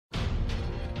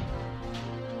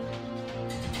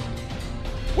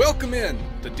Welcome in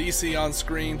to DC On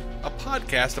Screen, a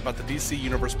podcast about the DC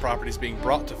Universe properties being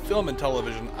brought to film and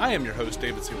television. I am your host,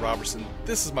 David C. Robertson.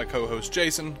 This is my co-host,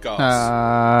 Jason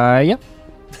Goss. Yep.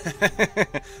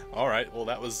 All right, well,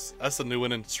 that's a new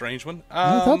one and strange one.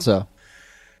 I thought so.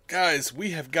 Guys,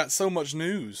 we have got so much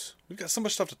news. We've got so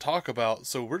much stuff to talk about,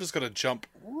 so we're just going to jump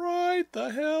right the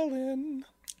hell in.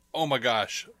 Oh my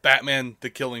gosh, Batman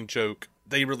the Killing Joke.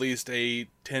 They released a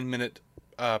 10-minute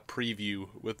preview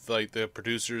with like the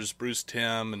producers Bruce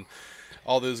Timm and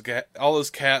all those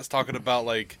cats talking about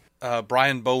like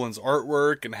Brian Boland's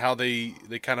artwork and how they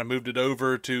kind of moved it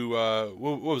over to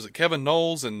what was it, Kevin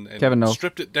Knowles and Kevin Knowles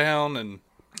stripped it down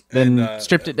and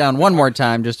stripped it down one more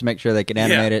time just to make sure they could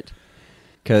animate it,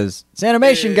 because it's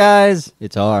animation, guys.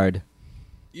 It's hard.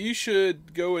 You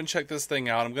should go and check this thing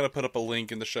out. I'm going to put up a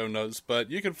link in the show notes, but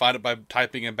you can find it by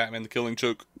typing in Batman the Killing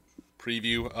Joke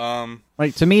preview.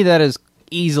 Like, to me, that is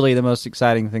easily the most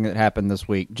exciting thing that happened this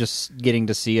week. Just getting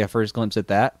to see a first glimpse at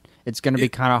that. It's going to be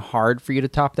kind of hard for you to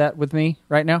top that with me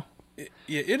right now. It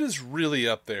is really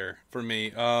up there for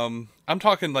me. I'm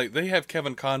talking like they have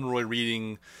Kevin Conroy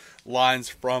reading lines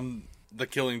from The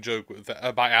Killing Joke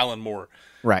by Alan Moore.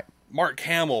 Right. Mark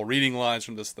Hamill reading lines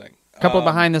from this thing. A couple of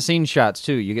behind-the-scenes shots,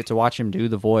 too. You get to watch him do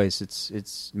the voice.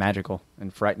 It's magical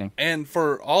and frightening. And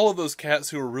for all of those cats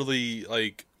who were really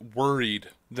like worried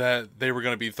that they were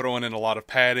going to be throwing in a lot of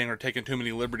padding or taking too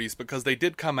many liberties, because they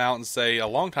did come out and say a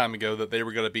long time ago that they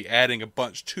were going to be adding a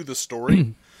bunch to the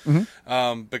story.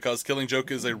 Mm-hmm. Because Killing Joke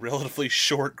is a relatively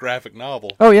short graphic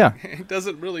novel. Oh, yeah. It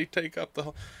doesn't really take up the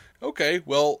whole... Okay,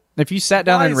 well... If you sat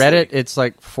down and read it, it's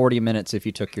like 40 minutes if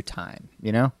you took your time,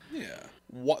 you know? Yeah.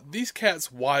 These cats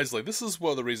wisely, this is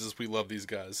one of the reasons we love these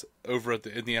guys over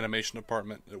in the animation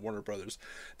department at Warner Brothers.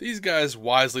 These guys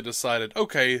wisely decided,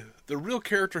 okay, the real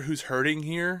character who's hurting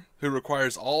here, who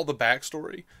requires all the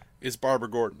backstory, is Barbara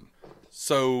Gordon.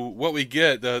 So what we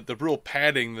get, the real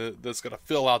padding that's going to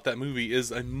fill out that movie,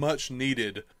 is a much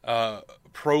needed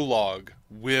prologue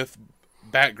with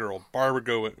Batgirl,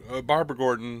 Barbara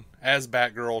Gordon as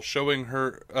Batgirl,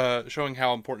 showing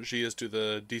how important she is to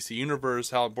the DC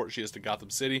universe, how important she is to Gotham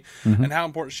City, and how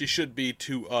important she should be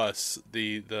to us,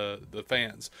 the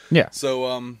fans. Yeah.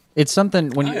 So it's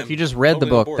something if you just read the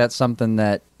book, that's something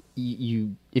that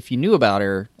you if you knew about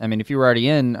her. I mean, if you were already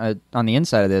on the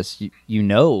inside of this, you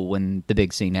know when the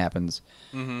big scene happens,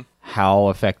 how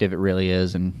effective it really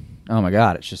is, and oh my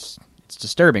god, it's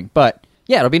disturbing, but.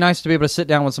 Yeah, it'll be nice to be able to sit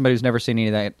down with somebody who's never seen any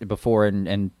of that before,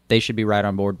 and they should be right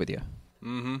on board with you.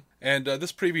 Mm-hmm. And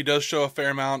this preview does show a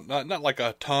fair amount, not like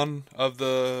a ton of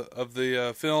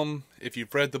the film. If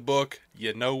you've read the book,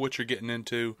 you know what you're getting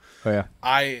into. Oh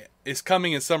yeah, it's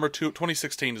coming in summer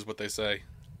 2016, is what they say.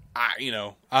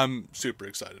 I'm super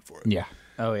excited for it. Yeah.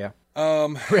 Oh yeah.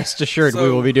 Rest assured, we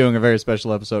will be doing a very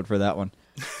special episode for that one.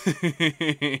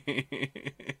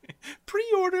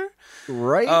 Pre-order,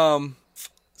 right?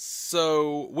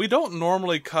 So we don't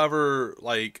normally cover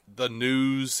like the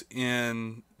news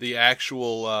in the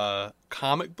actual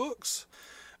comic books,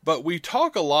 but we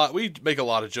talk a lot. We make a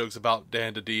lot of jokes about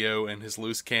Dan DiDio and his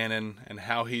loose cannon and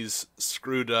how he's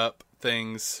screwed up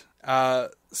things.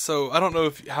 So I don't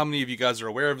know how many of you guys are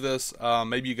aware of this.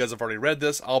 Maybe you guys have already read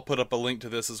this. I'll put up a link to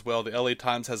this as well. The LA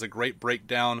Times has a great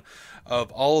breakdown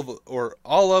of all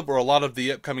of a lot of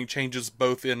the upcoming changes,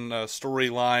 both in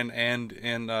storyline and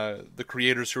in the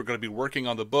creators who are going to be working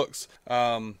on the books.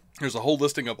 There's a whole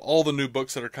listing of all the new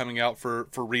books that are coming out for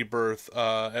Rebirth.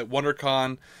 At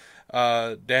WonderCon,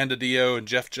 Dan DiDio and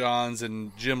Jeff Johns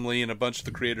and Jim Lee and a bunch of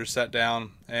the creators sat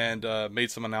down and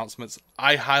made some announcements.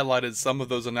 I highlighted some of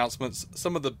those announcements,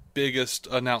 some of the biggest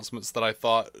announcements that I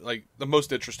thought, like the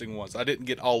most interesting ones. I didn't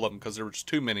get all of them because there were just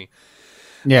too many.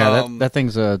 Yeah, that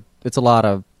thing's it's a lot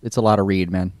of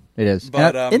read, man. It is.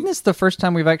 But isn't this the first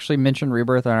time we've actually mentioned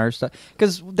Rebirth on our stuff?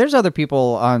 Because there's other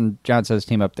people on John Says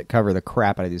Team Up that cover the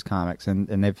crap out of these comics, and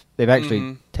they've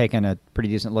actually taken a pretty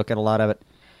decent look at a lot of it.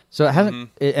 So it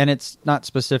hasn't, and it's not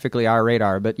specifically our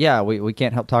radar, but yeah, we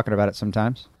can't help talking about it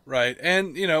sometimes. Right,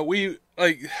 and we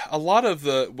like a lot of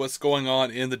what's going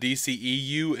on in the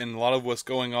DCEU and a lot of what's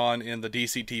going on in the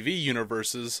DC TV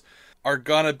universes are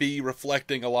gonna be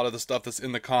reflecting a lot of the stuff that's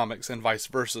in the comics and vice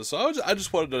versa. So I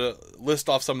just wanted to list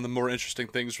off some of the more interesting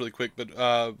things really quick. But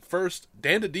first,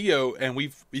 Dan DiDio, and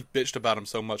we've bitched about him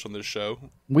so much on this show.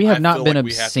 We have not been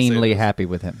obscenely happy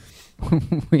with him.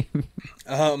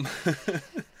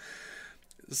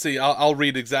 See, I'll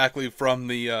read exactly from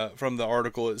the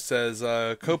article. It says,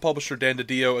 co-publisher Dan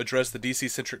DiDio addressed the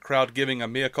DC-centric crowd, giving a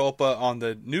mea culpa on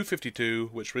the New 52,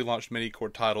 which relaunched many core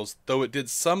titles. Though it did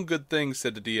some good things,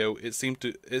 said DiDio, it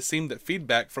seemed that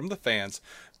feedback from the fans,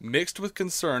 mixed with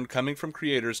concern coming from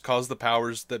creators, caused the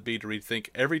powers that be to rethink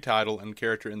every title and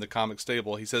character in the comic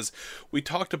stable. He says, we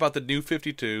talked about the New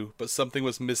 52, but something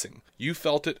was missing. You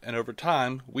felt it, and over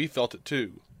time, we felt it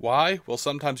too. Why? Well,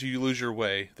 sometimes you lose your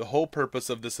way. The whole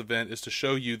purpose of this event is to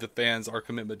show you, the fans, our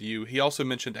commitment to you. He also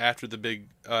mentioned after the big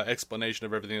explanation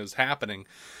of everything that was happening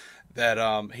that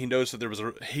he noticed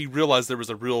that he realized there was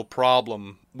a real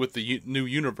problem with the new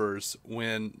universe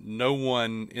when no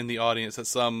one in the audience at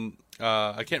some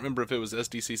I can't remember if it was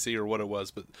SDCC or what it was,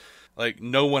 but like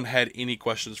no one had any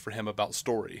questions for him about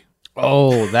story.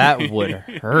 Oh, that would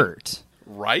hurt.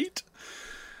 Right?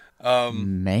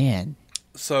 Man.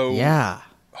 So yeah.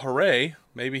 Hooray.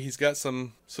 Maybe he's got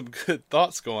some good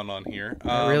thoughts going on here.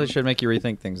 It really should make you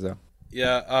rethink things, though.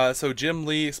 Yeah, so Jim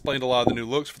Lee explained a lot of the new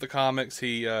looks for the comics.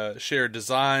 He shared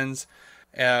designs,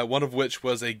 one of which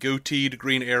was a goateed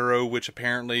Green Arrow, which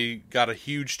apparently got a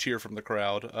huge cheer from the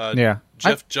crowd.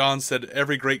 Jeff Johns said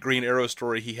every great Green Arrow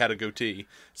story, he had a goatee.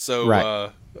 So,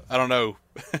 right. I don't know.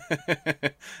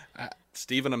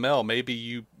 Stephen Amell, maybe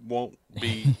you won't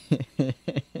be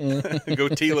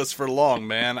goateeless for long,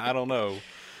 man. I don't know.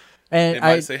 And it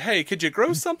might say, "Hey, could you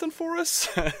grow something for us?"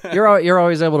 You're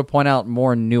always able to point out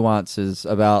more nuances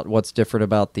about what's different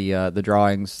about the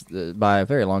drawings by a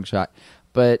very long shot.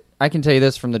 But I can tell you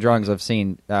this from the drawings I've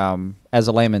seen. As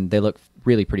a layman, they look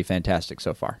really pretty fantastic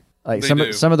so far. Like some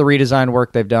of the redesign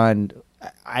work they've done,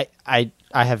 I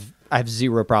have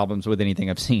zero problems with anything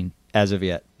I've seen as of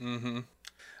yet. Mm-hmm.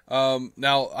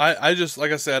 Now, I just,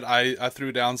 like I said, I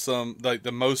threw down some, like,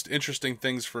 the most interesting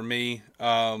things for me.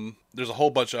 There's a whole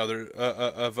bunch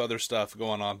of other stuff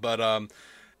going on, but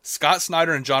Scott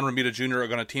Snyder and John Romita Jr. are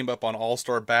going to team up on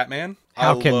All-Star Batman.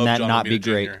 How can that not be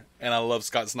great? And I love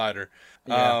Scott Snyder.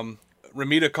 Yeah.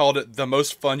 Romita called it the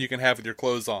most fun you can have with your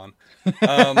clothes on.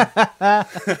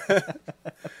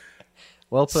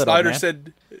 Well put. Snyder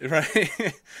said,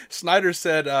 right? Snyder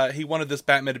said he wanted this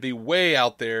Batman to be way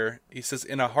out there. He says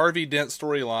in a Harvey Dent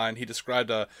storyline, he described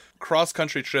a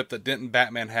cross-country trip that Dent and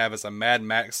Batman have as a Mad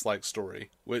Max-like story,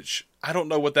 which I don't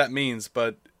know what that means,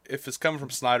 but if it's coming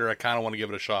from Snyder, I kind of want to give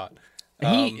it a shot.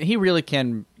 He really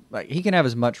can, like, he can have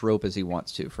as much rope as he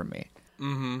wants to from me.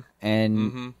 Mm-hmm.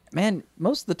 And man,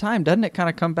 most of the time, doesn't it kind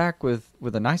of come back with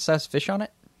a nice size fish on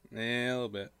it? Yeah, a little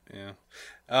bit. Yeah.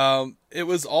 It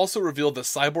was also revealed that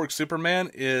Cyborg Superman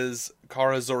is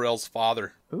Kara Zor-El's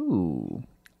father. Ooh.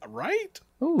 Right?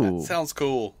 Ooh. That sounds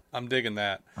cool. I'm digging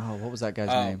that. Oh, what was that guy's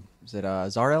name? Was it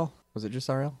Zor-El? Was it just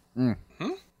Zor-El? I'm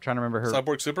trying to remember her.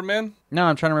 Cyborg Superman? No,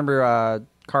 I'm trying to remember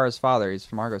Kara's father. He's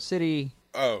from Argo City.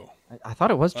 Oh. I thought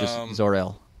it was just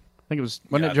Zor-El. I think it was,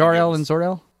 wasn't it Jor-El and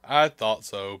Zor-El? I thought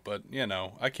so, but,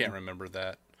 I can't remember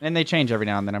that. And they change every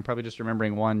now and then. I'm probably just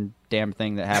remembering one damn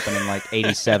thing that happened in, like,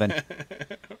 87.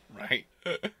 Right.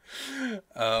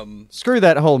 Screw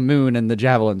that whole moon and the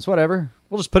javelins. Whatever.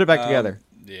 We'll just put it back together.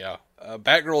 Yeah.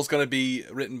 Batgirl's going to be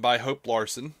written by Hope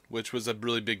Larson, which was a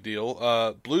really big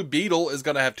deal. Blue Beetle is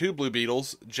going to have two Blue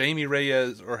Beetles, Jaime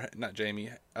Reyes,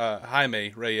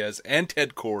 and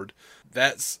Ted Kord.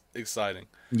 That's exciting.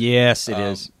 Yes, it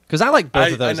is. Because I like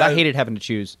both of those. I hated having to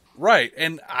choose. Right,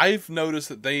 and I've noticed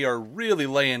that they are really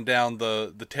laying down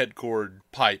the Ted Kord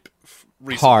pipe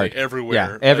recently. Hard. Everywhere.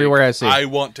 Yeah, everywhere I see. I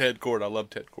want Ted Kord. I love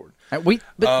Ted Kord.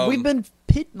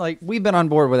 We've been on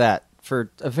board with that for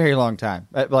a very long time.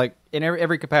 Like in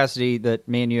every capacity that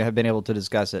me and you have been able to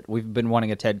discuss it, we've been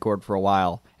wanting a Ted Kord for a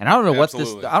while. And I don't know I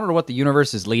don't know what the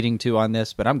universe is leading to on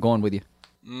this, but I'm going with you.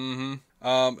 Mm-hmm.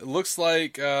 It looks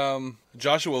like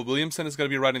Joshua Williamson is going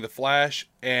to be writing The Flash,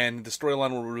 and the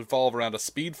storyline will revolve around a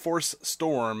Speed Force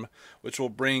storm, which will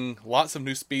bring lots of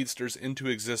new speedsters into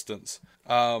existence.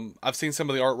 I've seen some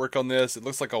of the artwork on this. It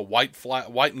looks like a white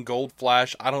and gold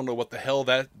Flash. I don't know what the hell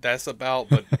that's about,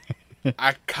 but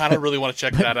I kind of really want to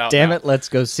check that out. Damn it, let's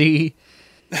go see.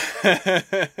 I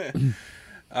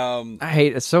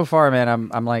hate it so far,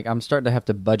 man. I'm starting to have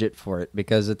to budget for it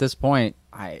because at this point,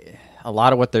 a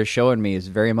lot of what they're showing me is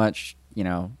very much,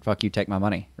 fuck you, take my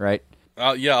money, right?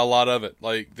 Yeah, a lot of it.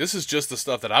 Like, this is just the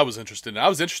stuff that I was interested in. I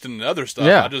was interested in other stuff.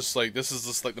 Yeah. This is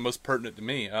just like the most pertinent to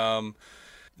me.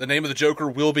 The name of the Joker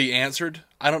will be answered.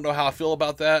 I don't know how I feel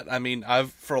about that. I mean,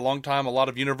 for a long time, a lot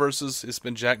of universes, it's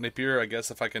been Jack Napier. I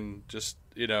guess if I can just,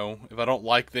 if I don't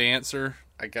like the answer,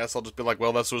 I guess I'll just be like,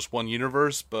 well, that's just one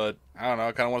universe, but I don't know.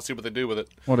 I kind of want to see what they do with it.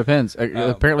 Well, it depends.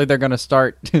 Apparently, they're going to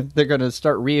start. They're going to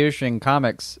start reissuing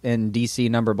comics in DC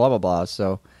number blah blah blah.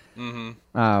 So,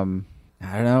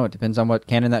 I don't know. It depends on what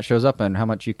canon that shows up in, how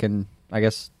much you can, I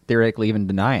guess, theoretically even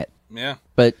deny it. Yeah.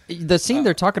 But the scene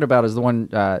they're talking about is the one,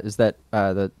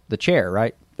 the chair,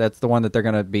 right? That's the one that they're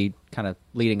going to be kind of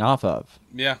leading off of.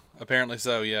 Yeah, apparently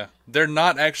so, yeah. They're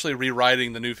not actually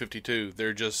rewriting the New 52.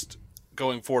 They're just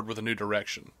going forward with a new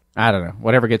direction. I don't know.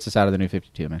 Whatever gets us out of the New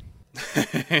 52, man.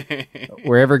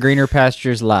 Wherever greener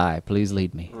pastures lie, please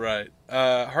lead me. Right.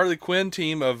 Harley Quinn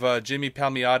team of Jimmy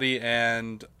Palmiotti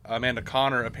and Amanda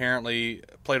Connor apparently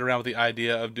played around with the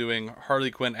idea of doing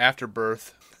Harley Quinn after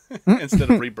birth instead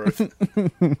of rebirth.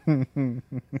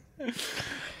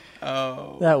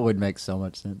 Oh, that would make so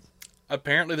much sense.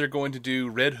 Apparently they're going to do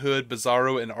Red Hood,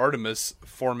 Bizarro, and Artemis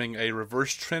forming a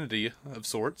reverse trinity of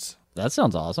sorts. That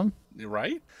sounds awesome.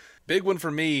 Right? Big one for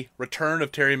me, return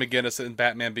of Terry McGinnis in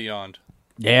Batman Beyond.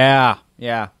 Yeah.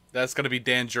 That's going to be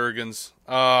Dan Jurgens.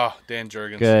 Dan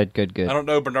Jurgens. Good. I don't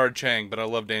know Bernard Chang, but I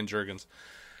love Dan Jurgens.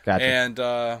 Gotcha.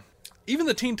 And even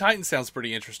the Teen Titans sounds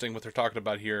pretty interesting, what they're talking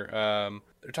about here.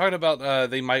 They're talking about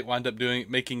they might wind up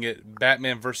making it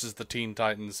Batman versus the Teen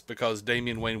Titans because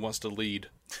Damian Wayne wants to lead.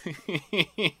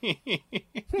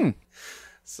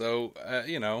 So,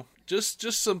 just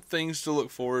some things to look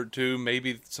forward to.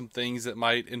 Maybe some things that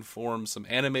might inform some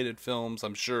animated films,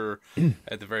 I'm sure,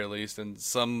 at the very least. And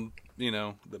some,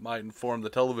 that might inform the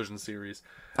television series.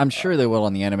 I'm sure they will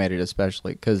on the animated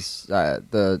especially, because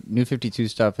the New 52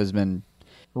 stuff has been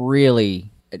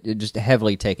really just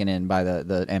heavily taken in by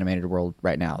the animated world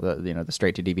right now, the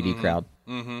straight to DVD crowd.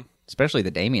 Mm-hmm. Especially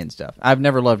the Damian stuff. I've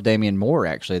never loved Damian more,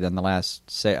 actually, than the last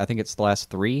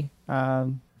 3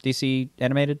 DC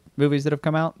animated movies that have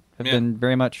come out. Have been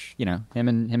very much, him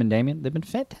and Damian. They've been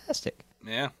fantastic.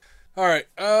 Yeah. All right.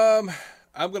 I'm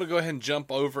going to go ahead and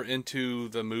jump over into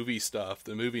the movie stuff,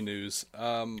 the movie news.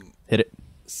 Hit it.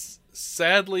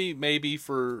 Sadly, maybe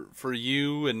for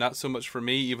you and not so much for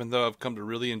me, even though I've come to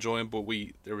really enjoy him, but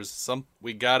we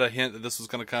got a hint that this was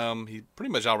going to come. He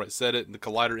pretty much outright said it in the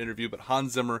Collider interview, but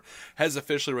Hans Zimmer has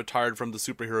officially retired from the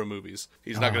superhero movies.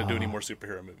 He's not going to do any more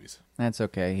superhero movies. That's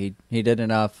okay. He did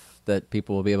enough that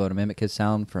people will be able to mimic his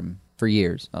sound for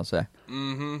years, I'll say.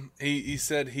 Mm-hmm. He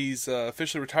said he's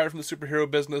officially retired from the superhero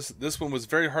business. This one was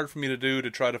very hard for me to do,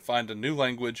 to try to find a new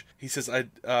language. He says, I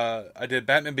did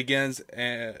Batman Begins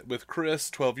with Chris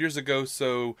 12 years ago,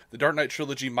 so the Dark Knight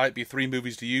trilogy might be 3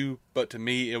 movies to you, but to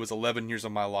me it was 11 years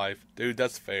of my life. Dude,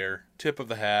 that's fair. Tip of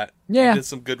the hat. Yeah. You did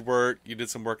some good work. You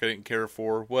did some work I didn't care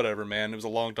for. Whatever, man. It was a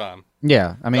long time.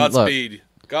 Yeah, I mean, Godspeed.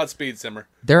 Godspeed, Zimmer.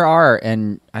 There are,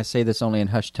 and I say this only in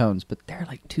hushed tones, but there are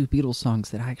like 2 Beatles songs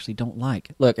that I actually don't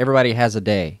like. Look, everybody has a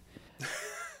day.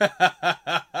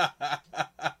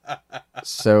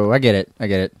 So I get it.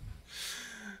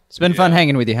 It's been fun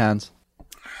hanging with you, Hans.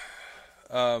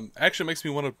 Actually makes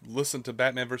me want to listen to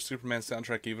Batman vs. Superman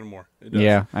soundtrack even more. It does.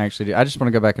 Yeah, I actually do. I just want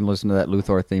to go back and listen to that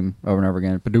Luthor theme over and over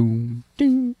again. Ba-doom,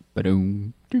 ding,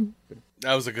 ba-doom, ding.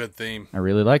 That was a good theme. I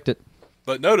really liked it.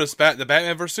 But notice, the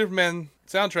Batman vs. Superman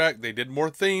soundtrack, they did more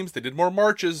themes, they did more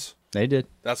marches. They did.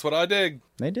 That's what I dig.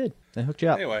 They did. They hooked you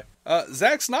up. Anyway,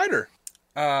 Zack Snyder.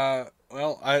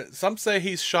 Some say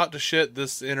he's shot to shit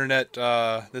this internet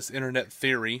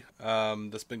theory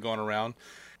that's been going around.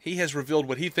 He has revealed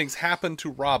what he thinks happened to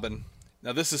Robin.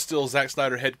 Now, this is still Zack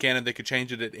Snyder headcanon. They could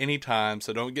change it at any time,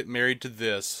 so don't get married to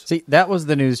this. See, that was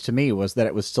the news to me, was that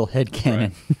it was still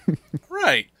headcanon.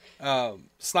 Right.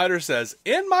 Snyder says,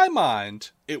 in my mind,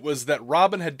 it was that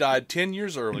Robin had died 10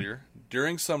 years earlier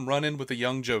during some run-in with a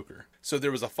young Joker. So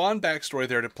there was a fun backstory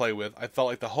there to play with. I felt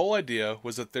like the whole idea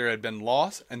was that there had been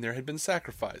loss and there had been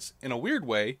sacrifice. In a weird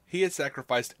way, he had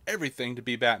sacrificed everything to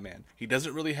be Batman. He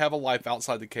doesn't really have a life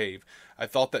outside the cave. I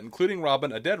thought that including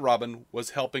Robin, a dead Robin,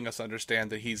 was helping us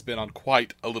understand that he's been on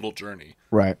quite a little journey.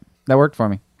 Right. That worked for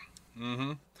me.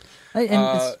 Mm-hmm. And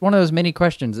it's one of those many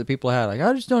questions that people had, like,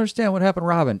 I just don't understand what happened to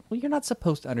Robin. Well, you're not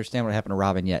supposed to understand what happened to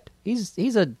Robin yet.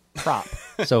 He's a prop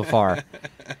so far.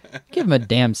 Give him a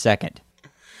damn second.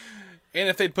 And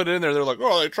if they'd put it in there, they're like,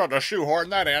 oh, they tried to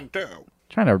shoehorn that in, too.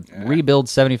 Trying to rebuild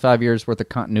 75 years worth of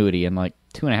continuity in like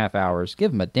 2.5 hours.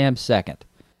 Give him a damn second.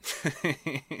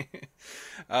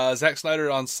 Zack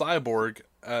Snyder on Cyborg,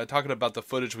 talking about the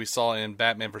footage we saw in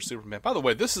Batman vs. Superman. By the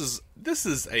way, this is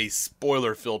a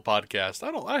spoiler-filled podcast.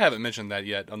 I haven't mentioned that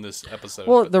yet on this episode.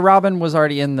 Well, the Robin was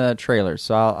already in the trailer,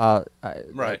 so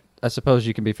right. I suppose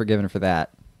you can be forgiven for that.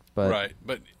 But right,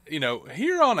 but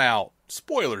here on out,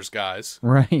 spoilers, guys.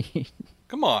 Right.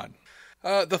 Come on.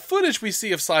 The footage we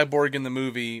see of Cyborg in the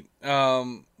movie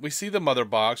We see the mother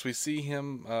box. We see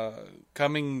him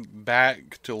coming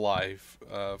back to life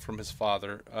from his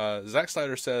father. Zack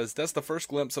Snyder says, that's the first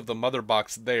glimpse of the mother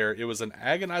box there. It was an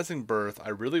agonizing birth. I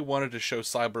really wanted to show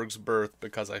Cyborg's birth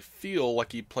because I feel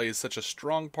like he plays such a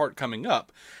strong part coming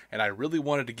up, and I really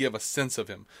wanted to give a sense of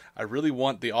him. I really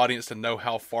want the audience to know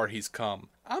how far he's come.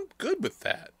 I'm good with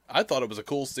that. I thought it was a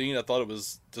cool scene. I thought it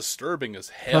was disturbing as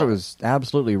hell. I thought it was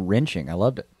absolutely wrenching. I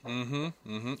loved it.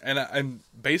 And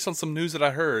based on some news that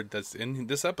I heard that's in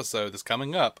this episode that's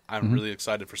coming up, I'm really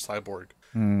excited for Cyborg.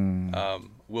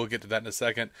 We'll get to that in a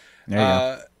second.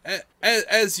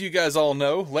 As you guys all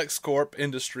know, LexCorp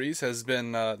Industries has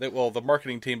been the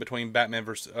marketing team between Batman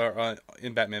vs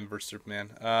Superman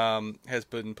has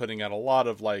been putting out a lot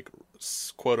of like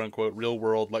quote unquote real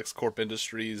world LexCorp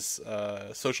Industries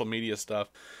social media stuff.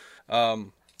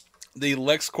 The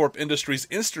LexCorp Industries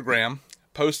Instagram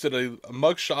posted a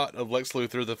mugshot of Lex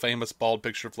Luthor, the famous bald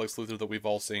picture of Lex Luthor that we've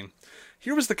all seen.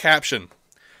 Here was the caption.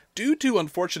 Due to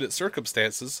unfortunate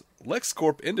circumstances,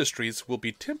 LexCorp Industries will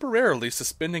be temporarily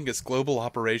suspending its global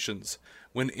operations.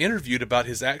 When interviewed about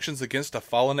his actions against a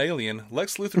fallen alien,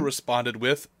 Lex Luthor responded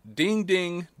with, "Ding,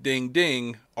 ding, ding,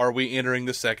 ding, are we entering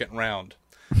the second round?"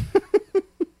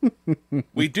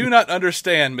 We do not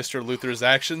understand Mr. Luthor's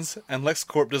actions, and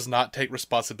LexCorp does not take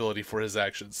responsibility for his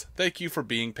actions. Thank you for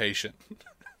being patient.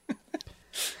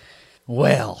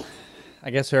 Well,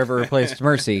 I guess whoever replaced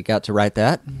Mercy got to write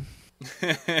that.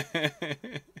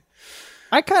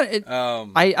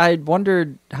 I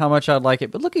wondered how much I'd like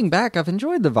it, but looking back, I've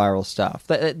enjoyed the viral stuff.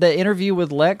 The interview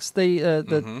with Lex,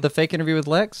 the fake interview with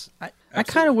Lex. I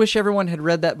kind of wish everyone had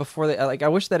read that before they. I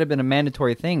wish that had been a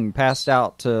mandatory thing passed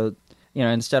out to,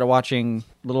 instead of watching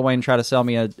Lil Wayne try to sell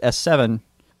me a S7,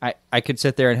 I could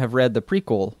sit there and have read the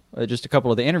prequel, just a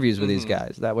couple of the interviews with these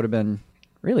guys. That would have been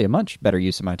really a much better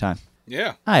use of my time.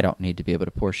 Yeah, I don't need to be able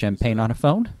to pour champagne on a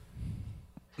phone.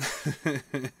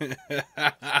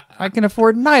 I can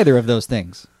afford neither of those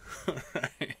things.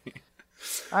 Right.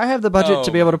 I have the budget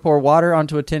to be able to pour water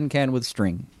onto a tin can with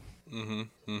string.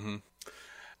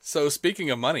 So speaking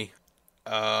of money,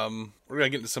 we're going to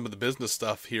get into some of the business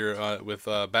stuff here with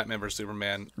Batman vs.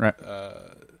 Superman. Right.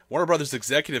 Warner Brothers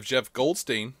executive Jeff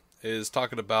Goldstein is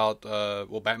talking about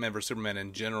Batman vs. Superman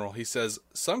in general. He says,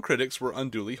 some critics were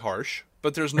unduly harsh,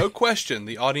 but there's no question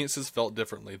the audiences felt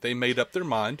differently. They made up their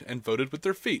mind and voted with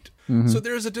their feet. So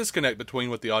there is a disconnect between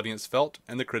what the audience felt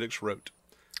and the critics wrote.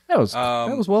 That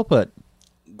was well put.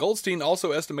 Goldstein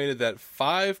also estimated that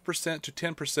 5% to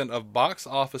 10% of box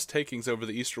office takings over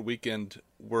the Easter weekend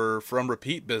were from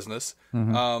repeat business.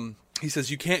 He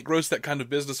says you can't gross that kind of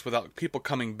business without people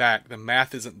coming back. The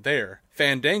math isn't there.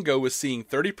 Fandango was seeing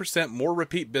 30% more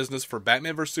repeat business for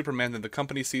Batman vs. Superman than the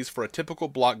company sees for a typical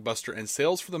blockbuster, and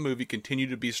sales for the movie continue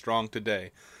to be strong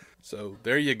today. So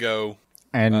there you go.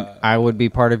 And I would be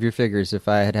part of your figures if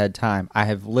I had had time. I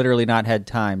have literally not had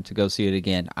time to go see it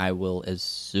again. I will as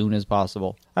soon as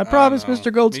possible. I promise,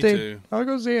 Mr. Goldstein. Me too. I'll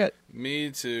go see it.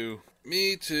 Me too.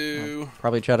 Me too. I'll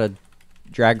probably try to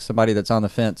drag somebody that's on the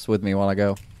fence with me while I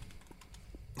go.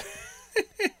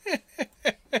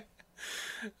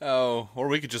 Or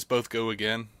we could just both go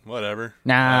again. Whatever.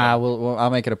 Nah, I'll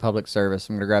make it a public service.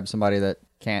 I'm going to grab somebody that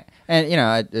can't. And,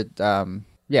 I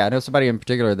know somebody in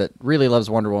particular that really loves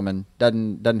Wonder Woman.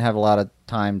 Doesn't have a lot of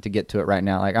time to get to it right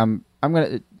now. Like I'm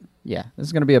gonna, this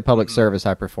is gonna be a public service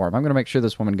I perform. I'm gonna make sure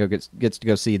this woman gets to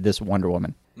go see this Wonder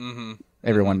Woman.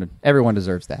 Everyone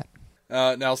deserves that.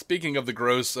 Now, speaking of the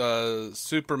gross,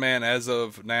 Superman as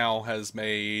of now has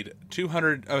made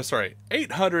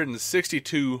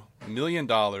 $862 million,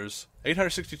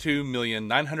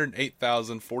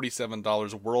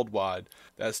 $862,908,047 worldwide.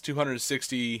 That's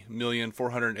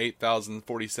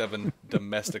 $260,408,047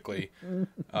 domestically.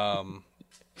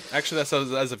 Actually, that's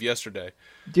as of yesterday.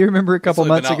 Do you remember a couple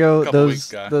months ago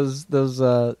those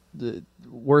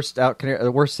worst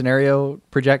scenario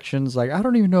projections? Like, I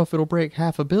don't even know if it'll break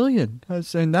 $500 million. I was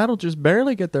saying that'll just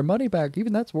barely get their money back.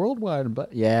 Even that's worldwide.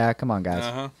 But yeah, come on,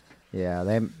 guys.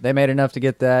 Yeah, they made enough to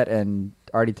get that and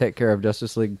already take care of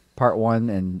Justice League Part 1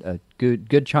 and a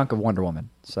good chunk of Wonder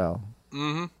Woman. So.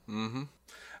 Bette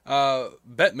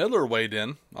Midler weighed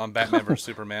in on Batman vs.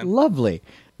 Superman. Lovely.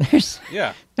 There's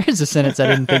a sentence I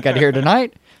didn't think I'd hear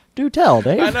tonight. Do tell,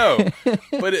 Dave. I know,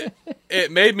 but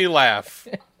it made me laugh.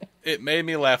 It made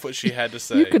me laugh what she had to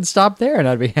say. You could stop there and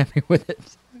I'd be happy with it.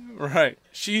 Right.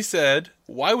 She said,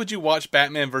 "Why would you watch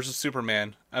Batman vs.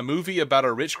 Superman, a movie about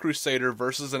a rich crusader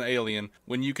versus an alien,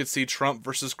 when you could see Trump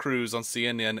versus Cruz on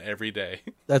CNN every day?"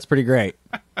 That's pretty great.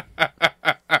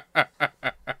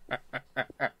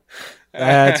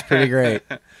 That's pretty great.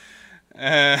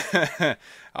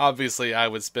 Obviously, I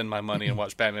would spend my money and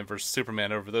watch Batman vs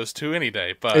Superman over those two any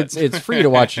day. But it's free to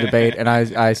watch a debate, and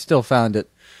I still found it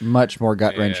much more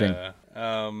gut wrenching.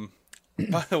 Yeah.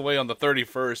 By the way, on the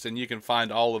 31st, and you can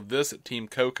find all of this at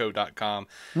teamcoco.com,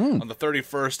 on the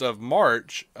 31st of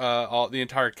March, the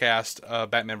entire cast of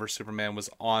Batman vs. Superman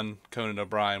was on Conan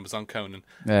O'Brien, was on Conan.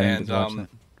 And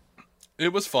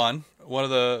it was fun. One of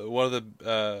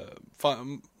the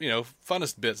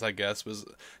funnest bits, I guess, was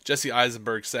Jesse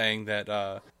Eisenberg saying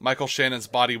that Michael Shannon's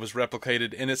body was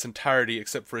replicated in its entirety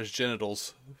except for his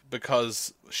genitals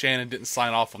because Shannon didn't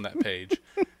sign off on that page.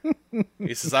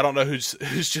 He says, I don't know whose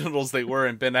genitals they were,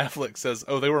 and Ben Affleck says,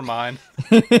 oh, they were mine.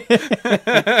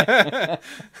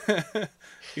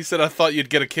 He said, I thought you'd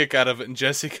get a kick out of it, and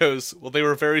Jesse goes, well, they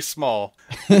were very small.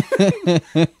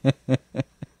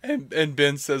 And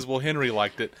Ben says, well, Henry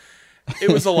liked it. It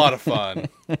was a lot of fun.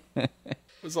 It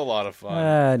was a lot of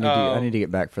fun. I need to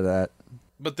get back for that.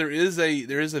 But there is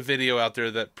a video out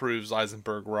there that proves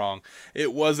Eisenberg wrong.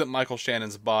 It wasn't Michael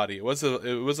Shannon's body. It was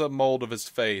a mold of his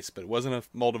face, but it wasn't a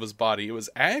mold of his body. It was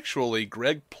actually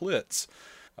Greg Plitz,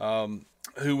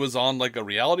 who was on like a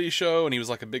reality show, and he was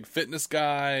like a big fitness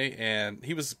guy, and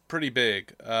he was pretty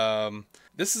big.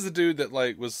 This is a dude that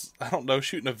like was, I don't know,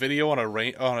 shooting a video on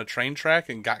a train track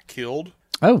and got killed.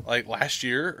 Oh, like last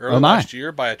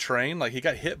year by a train. Like he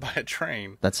got hit by a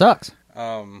train. That sucks.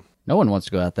 No one wants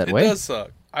to go out that way. It does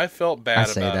suck. I felt bad about it.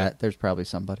 I say that. There's probably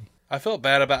somebody. I felt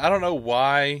bad about it. I don't know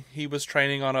why he was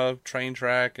training on a train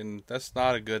track, and that's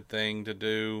not a good thing to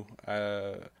do.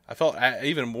 I felt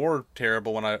even more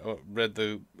terrible when I read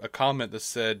a comment that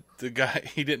said the guy,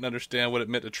 he didn't understand what it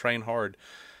meant to train hard.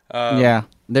 Yeah,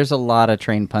 there's a lot of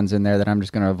train puns in there that I'm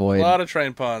just going to avoid. A lot of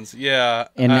train puns, yeah.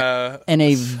 In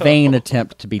a vain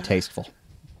attempt to be tasteful.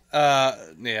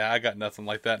 Yeah, I got nothing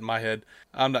like that in my head.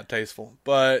 I'm not tasteful,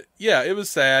 but yeah, it was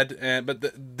sad.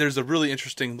 But there's a really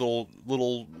interesting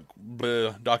little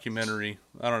documentary.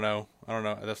 I don't know.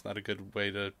 That's not a good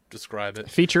way to describe it.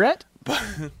 Featurette? But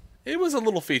it was a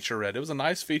little featurette. It was a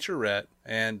nice featurette,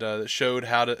 and it showed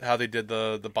how they did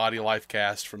the body life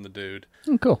cast from the dude.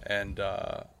 Oh, cool. And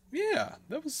yeah,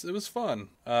 it was fun.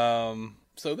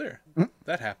 So there,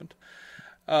 that happened.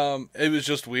 It was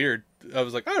just weird. I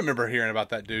was like, I remember hearing about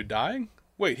that dude dying.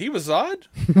 Wait, he was Zod?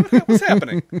 What's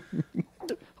happening?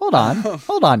 Hold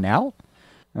on now.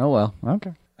 Oh well,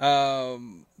 okay.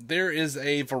 There is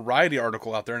a Variety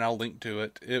article out there, and I'll link to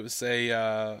it. It was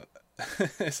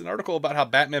it's an article about how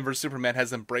Batman vs Superman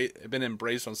has been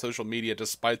embraced on social media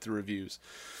despite the reviews.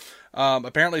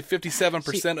 Apparently,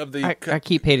 57% of the. I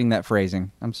keep hating that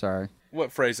phrasing. I'm sorry.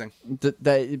 What phrasing?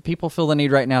 The people feel the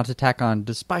need right now to tack on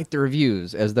 "despite the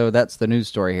reviews" as though that's the news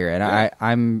story here, and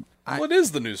yeah. Well, it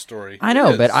is the news story. I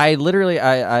know, but I literally,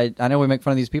 I know we make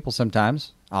fun of these people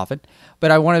sometimes, often,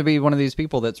 but I want to be one of these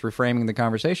people that's reframing the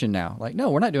conversation now. Like, no,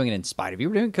 we're not doing it in spite of you.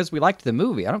 We're doing it because we liked the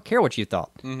movie. I don't care what you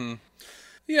thought. Mm-hmm.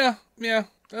 Yeah,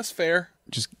 that's fair.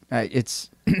 Just it's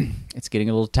getting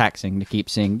a little taxing to keep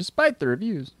saying "despite the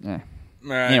reviews." Yeah.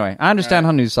 Right. Anyway, I understand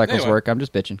how news cycles work. I'm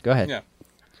just bitching. Go ahead. Yeah.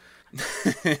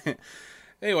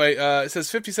 Anyway, it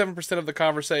says 57% of the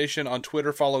conversation on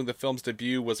Twitter following the film's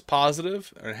debut was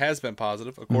positive, or has been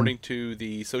positive, according to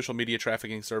the social media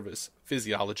trafficking service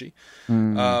Physiology.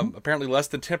 Apparently less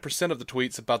than 10% of the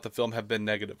tweets about the film have been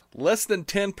negative. Less than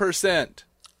 10%,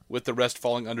 with the rest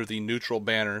falling under the neutral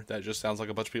banner. That just sounds like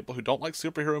a bunch of people who don't like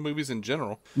superhero movies in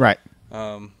general. Right.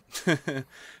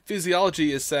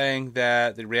 Physiology is saying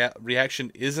that the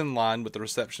reaction is in line with the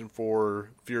reception for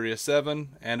Furious 7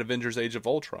 and Avengers Age of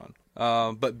Ultron.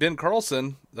 But Ben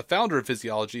Carlson, the founder of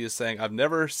Physiology, is saying, I've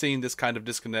never seen this kind of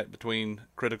disconnect between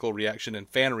critical reaction and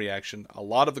fan reaction. A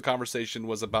lot of the conversation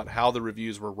was about how the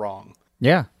reviews were wrong.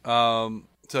 Yeah. So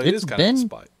it is kind of a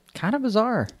spite. Kind of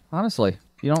bizarre, honestly.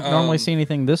 You don't normally see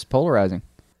anything this polarizing.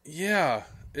 Yeah.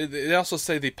 They also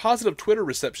say the positive Twitter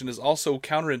reception is also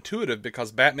counterintuitive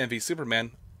because Batman v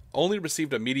Superman only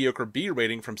received a mediocre B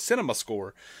rating from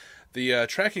CinemaScore. The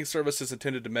tracking service is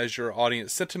intended to measure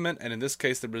audience sentiment, and in this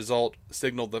case the result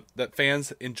signaled that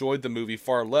fans enjoyed the movie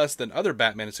far less than other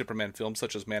Batman and Superman films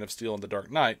such as Man of Steel and The Dark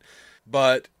Knight.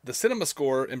 But the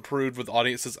CinemaScore improved with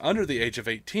audiences under the age of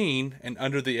 18 and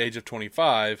under the age of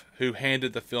 25, who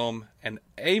handed the film an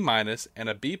A- and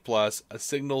a B+, a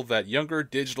signal that younger,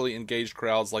 digitally engaged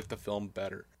crowds like the film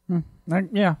better.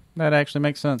 Yeah, that actually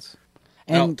makes sense.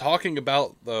 And now, talking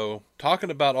about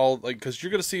all, like, because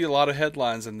you're going to see a lot of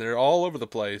headlines, and they're all over the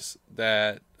place,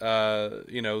 that,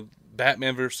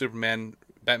 Batman v Superman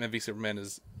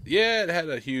is,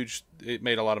 it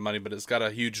made a lot of money, but it's got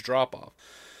a huge drop-off.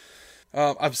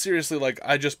 I'm seriously, like,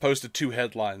 I just posted 2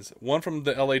 headlines. One from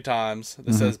the LA Times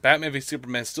that says Batman v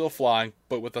Superman still flying,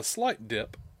 but with a slight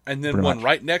dip. And then one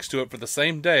right next to it for the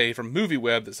same day from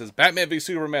MovieWeb that says Batman v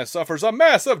Superman suffers a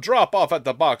massive drop-off at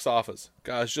the box office.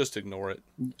 Guys, just ignore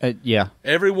it. Yeah.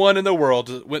 Everyone in the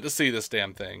world went to see this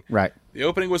damn thing. Right. The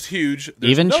opening was huge.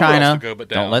 There's Even China, else to go but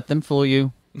down. Don't let them fool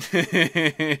you.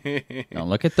 Don't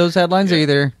look at those headlines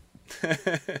either.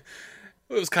 It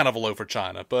was kind of low for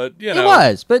China, but, you know. It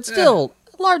was, but still,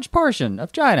 a large portion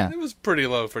of China. It was pretty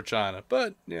low for China,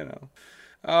 but, you know.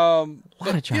 China.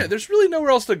 Yeah, there's really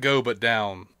nowhere else to go but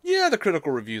down. Yeah, the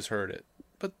critical reviews heard it.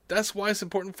 But that's why it's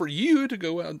important for you to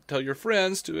go out and tell your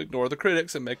friends to ignore the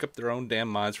critics and make up their own damn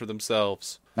minds for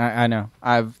themselves. I know.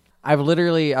 I've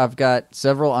got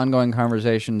several ongoing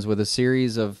conversations with a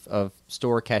series of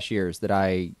store cashiers that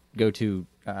I go to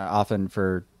often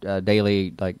for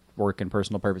daily like work and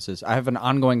personal purposes. I have an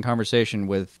ongoing conversation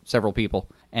with several people,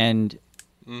 and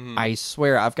I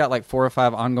swear I've got like 4 or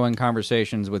 5 ongoing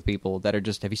conversations with people that are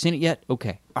just, have you seen it yet?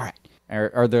 Okay, all right.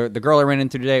 Or the girl I ran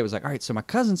into today was like, all right, so my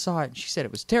cousin saw it, and she said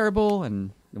it was terrible,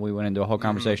 and we went into a whole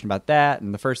conversation about that,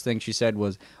 and the first thing she said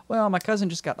was, well, my cousin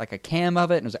just got like a cam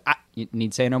of it, and I was like, you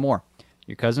need say no more.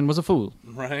 Your cousin was a fool.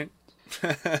 Right.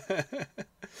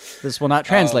 This will not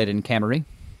translate in Camry.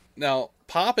 Now,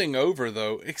 popping over,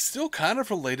 though, it's still kind of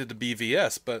related to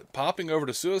BvS, but popping over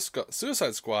to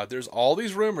Suicide Squad, there's all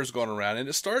these rumors going around, and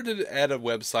it started at a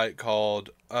website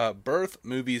called Birth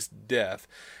Movies Death,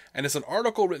 and it's an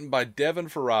article written by Devin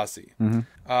Ferrasi,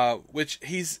 which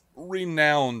he's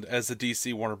renowned as a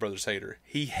DC Warner Brothers hater.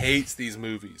 He hates these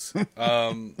movies.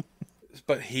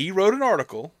 But he wrote an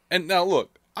article, and now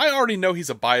look, I already know he's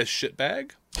a biased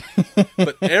shitbag,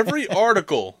 but every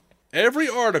article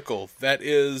that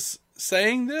is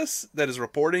saying this, that is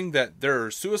reporting that there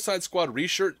are Suicide Squad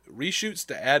reshoots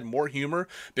to add more humor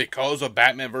because of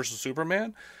Batman vs.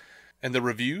 Superman, and the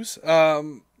reviews,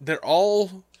 they're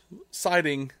all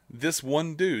citing this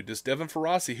one dude, this Devin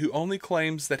Ferrasi, who only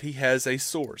claims that he has a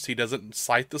source. He doesn't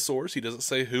cite the source. He doesn't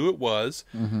say who it was.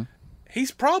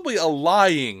 He's probably a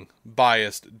lying,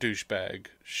 biased douchebag,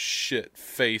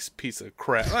 shit-face piece of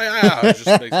crap. It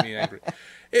just makes me angry.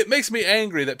 It makes me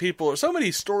angry that so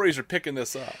many stories are picking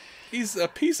this up. He's a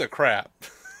piece of crap.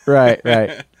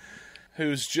 Right.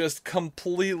 Who's just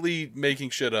completely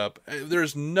making shit up.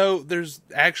 There's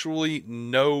actually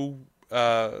no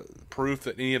proof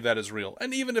that any of that is real.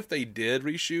 And even if they did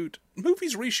reshoot,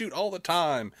 movies reshoot all the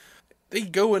time. They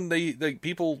go and they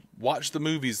people watch the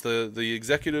movies. The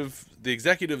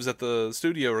executives at the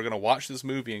studio are going to watch this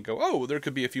movie and go, oh, there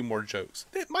could be a few more jokes.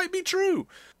 It might be true,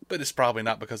 but it's probably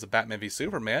not because of Batman v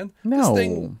Superman.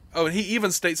 No. And he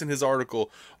even states in his article,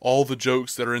 all the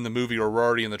jokes that are in the movie are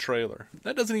already in the trailer.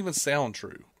 That doesn't even sound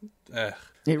true. It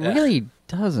really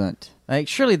doesn't. Like,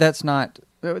 surely that's not.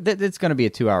 It's going to be a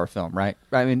 2-hour film, right?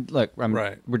 I mean, look,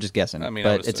 right. We're just guessing,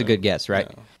 but it's a good guess,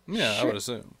 right? Yeah, sure. I would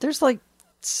assume. There's like,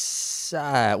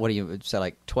 what do you say,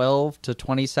 like 12 to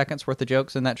 20 seconds worth of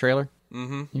jokes in that trailer?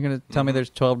 Mm-hmm. You're going to tell me there's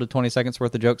 12 to 20 seconds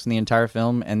worth of jokes in the entire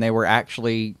film, and they were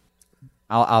actually,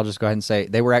 I'll just go ahead and say,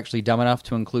 they were actually dumb enough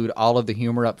to include all of the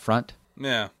humor up front?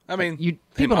 Yeah, I mean,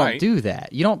 people don't do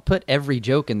that. You don't put every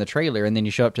joke in the trailer and then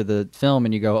you show up to the film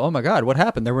and you go, oh my god, what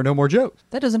happened? There were no more jokes.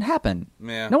 That doesn't happen.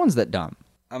 Yeah. No one's that dumb.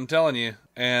 I'm telling you.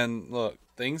 And look,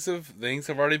 things have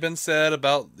already been said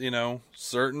about,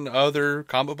 certain other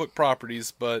comic book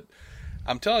properties, but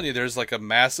I'm telling you, there's like a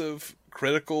massive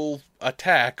critical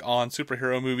attack on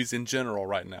superhero movies in general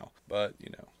right now. But,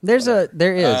 there is,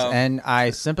 and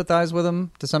I sympathize with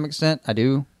them to some extent. I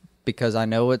do. Because I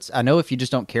know if you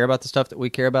just don't care about the stuff that we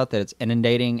care about, that it's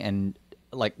inundating and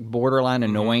like borderline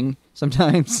annoying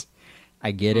sometimes.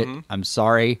 I get it. I'm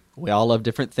sorry. We all love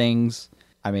different things.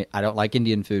 I mean, I don't like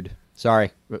Indian food.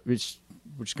 Sorry. We're just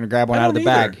going to grab one out of the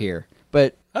bag here.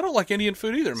 But I don't like Indian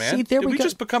food either, man. See, there Did we go.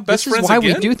 just become best this friends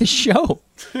again? again? This is why we do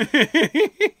the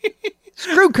show.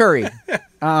 Screw curry.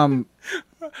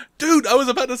 Dude, I was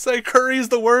about to say curry is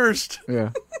the worst.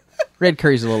 Yeah. Red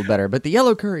curry's a little better, but the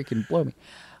yellow curry can blow me.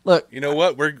 Look, you know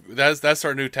what? That's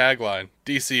our new tagline.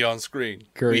 DC on screen.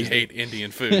 We hate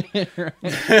Indian food. I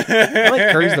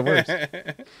like curry's the worst.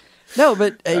 No,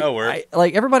 but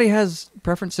like everybody has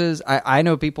preferences. I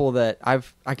know people that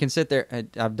I can sit there.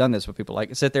 I've done this with people.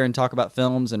 Like sit there and talk about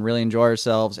films and really enjoy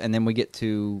ourselves, and then we get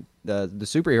to the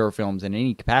superhero films in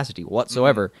any capacity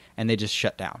whatsoever, and they just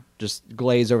shut down, just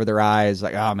glaze over their eyes,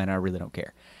 like, oh man, I really don't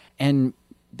care. And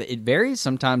it varies.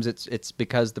 Sometimes it's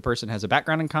because the person has a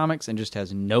background in comics and just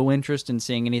has no interest in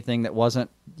seeing anything that wasn't,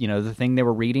 the thing they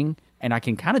were reading. And I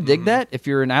can kind of dig that if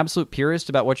you're an absolute purist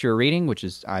about what you're reading, which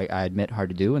is, I admit, hard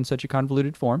to do in such a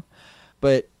convoluted form.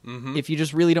 But if you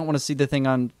just really don't want to see the thing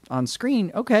on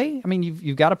screen, okay. I mean,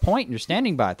 you've got a point and you're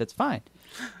standing by it. That's fine.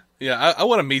 Yeah, I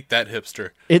want to meet that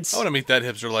hipster. I want to meet that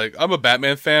hipster. Like, I'm a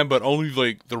Batman fan, but only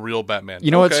like the real Batman.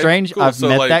 You know what's strange? Cool. I've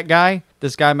met that guy.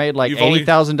 This guy made like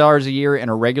 $80,000 a year in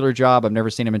a regular job. I've never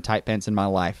seen him in tight pants in my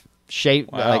life.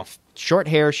 Like short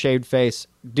hair, shaved face.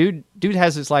 Dude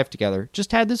has his life together.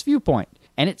 Just had this viewpoint,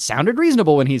 and it sounded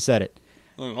reasonable when he said it.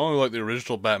 Only like the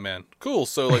original Batman. Cool.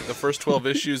 So like the first 12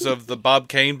 issues of the Bob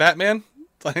Kane Batman,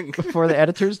 like before the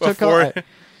editors took off.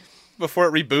 Before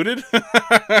it rebooted?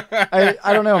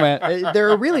 I don't know, man. There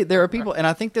are people, and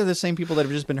I think they're the same people that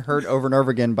have just been hurt over and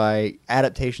over again by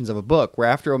adaptations of a book, where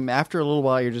after a little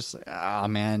while you're just,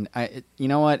 man, you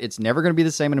know what? It's never going to be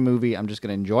the same in a movie. I'm just going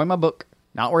to enjoy my book,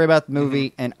 not worry about the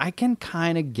movie, and I can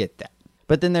kind of get that.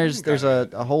 But then there's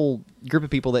a whole group of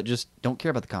people that just don't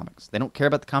care about the comics. They don't care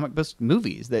about the comic book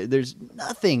movies. There's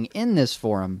nothing in this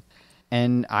for them,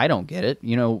 and I don't get it.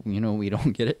 We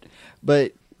don't get it.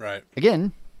 But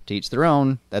again, to each their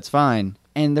own. That's fine.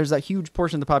 And there's that huge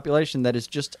portion of the population that is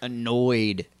just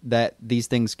annoyed that these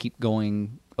things keep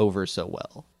going over so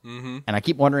well. Mm-hmm. And I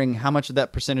keep wondering how much of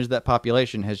that percentage of that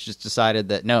population has just decided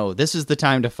that, no, this is the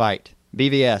time to fight.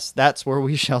 BvS, that's where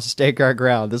we shall stake our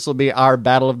ground. This will be our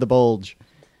battle of the bulge.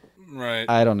 Right.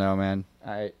 I don't know, man.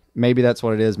 Maybe that's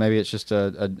what it is. Maybe it's just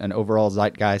an overall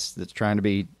zeitgeist that's trying to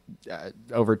be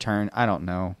overturned. I don't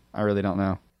know. I really don't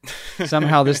know.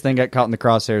 Somehow this thing got caught in the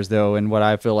crosshairs, though, in what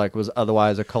I feel like was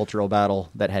otherwise a cultural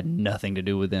battle that had nothing to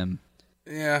do with them.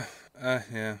 Yeah, I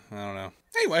don't know.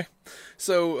 Anyway,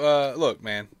 so look,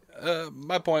 man.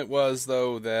 My point was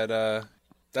though that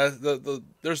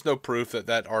there's no proof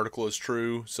that article is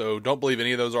true, so don't believe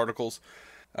any of those articles.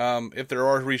 If there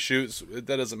are reshoots,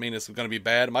 that doesn't mean it's going to be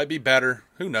bad. It might be better.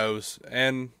 Who knows?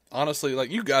 And honestly,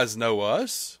 like, you guys know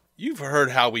us. You've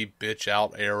heard how we bitch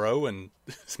out Arrow and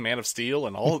Man of Steel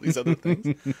and all of these other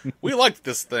things. We like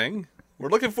this thing. We're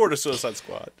looking forward to Suicide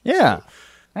Squad. Yeah, so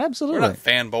absolutely. We're not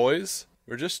fanboys.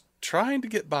 We're just trying to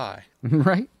get by.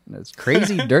 Right? This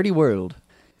crazy, dirty world.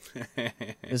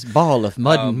 This ball of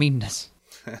mud and meanness.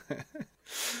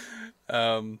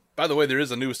 By the way, there is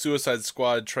a new Suicide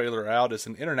Squad trailer out. It's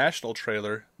an international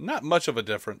trailer. Not much of a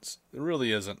difference. It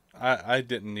really isn't. I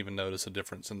didn't even notice a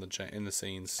difference in the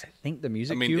scenes. I think the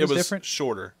music cue was different.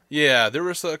 Shorter. Yeah, there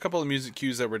was a couple of music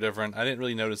cues that were different. I didn't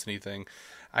really notice anything.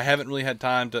 I haven't really had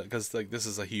time to, because this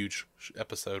is a huge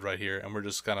episode right here, and we're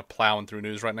just kind of plowing through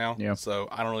news right now. Yeah. So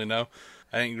I don't really know.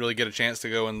 I didn't really get a chance to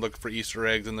go and look for Easter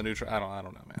eggs in the new trailer. I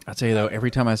don't know, man. I'll tell you though,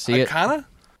 every time I see it, kind of.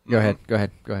 Go ahead.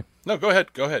 No, go ahead.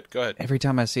 Every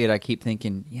time I see it, I keep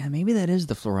thinking, yeah, maybe that is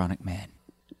the Floronic Man.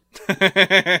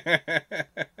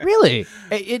 Really?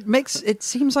 It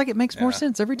seems like it makes more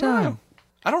sense every time.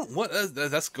 I don't want.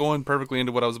 That's going perfectly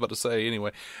into what I was about to say.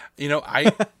 Anyway,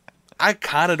 I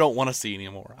kind of don't want to see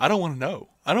anymore. I don't want to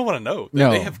know. No,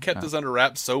 they have kept this under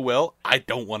wraps so well. I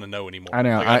don't want to know anymore. I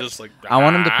know. I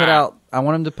want him to put out. I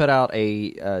want him to put out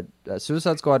a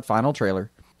Suicide Squad final trailer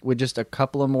with just a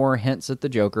couple of more hints at the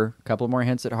Joker, a couple of more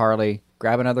hints at Harley.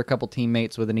 Grab another couple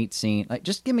teammates with a neat scene. Like,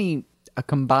 just give me a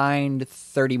combined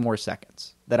 30 more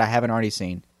seconds that I haven't already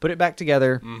seen. Put it back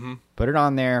together. Mm-hmm. Put it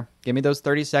on there. Give me those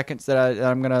 30 seconds that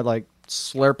I'm gonna like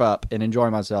slurp up and enjoy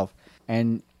myself,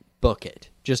 and book it.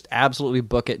 Just absolutely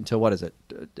book it until, what is it?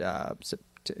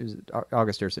 Is it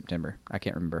August or September? I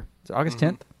can't remember. Is it August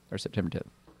 10th or September 10th?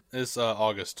 It's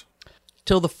August.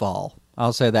 Till the fall.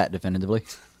 I'll say that definitively.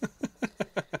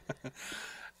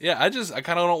 Yeah, I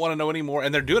kind of don't want to know anymore,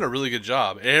 and they're doing a really good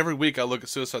job. Every week I look at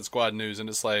Suicide Squad news, and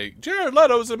it's like, Jared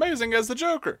Leto's amazing as the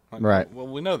Joker. Like, right. Well,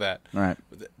 we know that. Right.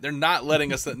 They're not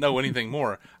letting us know anything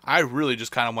more. I really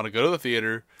just kind of want to go to the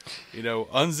theater,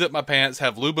 unzip my pants,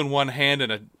 have lube in one hand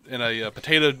and a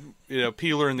potato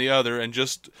peeler in the other, and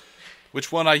just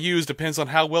which one I use depends on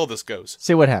how well this goes.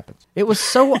 See what happens. It was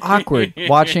so awkward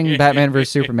watching Batman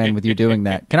vs. Superman with you doing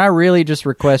that. Can I really just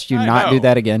request you not do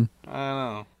that again? I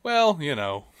know. Well,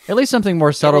 At least something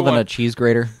more subtle than a cheese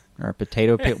grater or a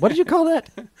potato peeler. What did you call that?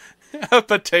 A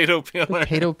potato peeler.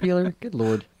 Potato peeler? Good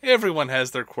Lord. Everyone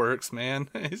has their quirks, man.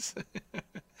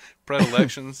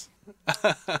 Predilections.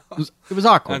 It was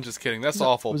awkward. I'm just kidding. That's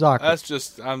awful. It was awkward.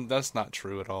 That's not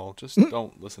true at all. Just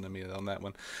don't listen to me on that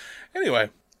one. Anyway,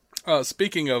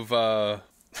 speaking of... Oh,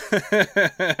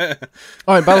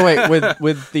 and by the way,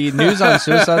 with the news on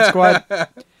Suicide Squad...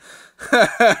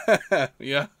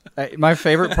 Yeah. My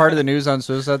favorite part of the news on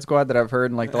Suicide Squad that I've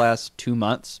heard in like the last 2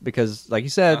 months, because like you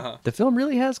said, the film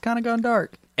really has kind of gone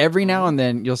dark. Every now and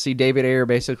then you'll see David Ayer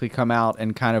basically come out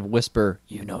and kind of whisper,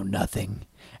 "You know nothing,"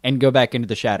 and go back into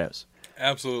the shadows.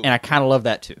 Absolutely. And I kind of love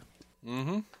that too.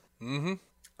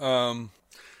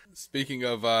 Speaking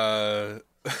of the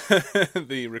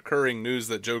recurring news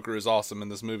that Joker is awesome in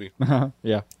this movie.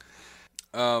 Yeah.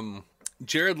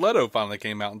 Jared Leto finally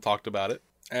came out and talked about it.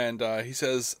 And he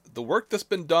says, the work that's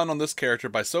been done on this character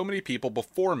by so many people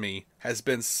before me has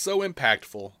been so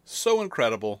impactful, so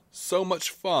incredible, so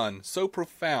much fun, so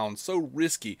profound, so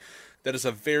risky, that it's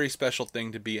a very special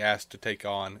thing to be asked to take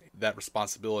on that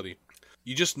responsibility.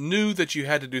 You just knew that you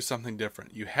had to do something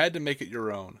different. You had to make it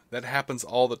your own. That happens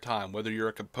all the time, whether you're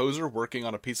a composer working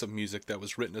on a piece of music that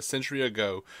was written a century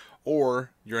ago,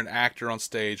 or you're an actor on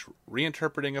stage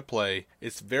reinterpreting a play.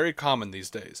 It's very common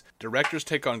these days. Directors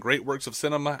take on great works of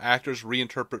cinema, actors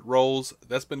reinterpret roles.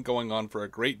 That's been going on for a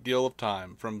great deal of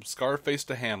time, from Scarface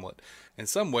to Hamlet. In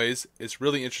some ways, it's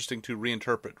really interesting to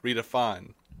reinterpret,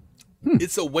 redefine.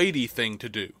 It's a weighty thing to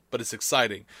do, but it's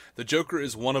exciting. The Joker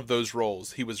is one of those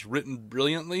roles. He was written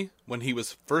brilliantly when he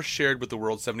was first shared with the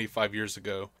world 75 years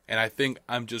ago, and I think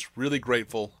I'm just really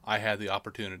grateful I had the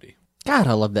opportunity. God,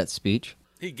 I love that speech.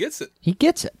 He gets it. He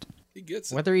gets it. He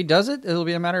gets it. Whether he does it, it'll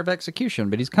be a matter of execution,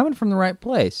 but he's coming from the right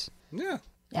place. Yeah.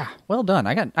 Yeah, well done.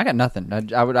 I got nothing.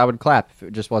 I would clap if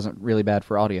it just wasn't really bad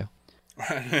for audio.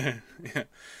 Yeah.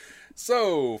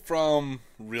 So, from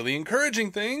really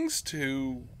encouraging things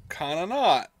to kind of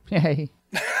not. Hey.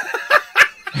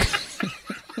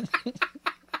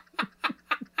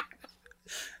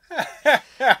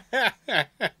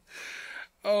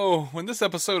 Oh, when this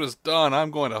episode is done, I'm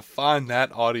going to find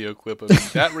that audio clip of me,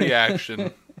 that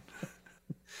reaction.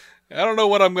 I don't know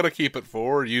what I'm going to keep it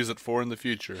for or use it for in the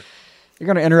future. You're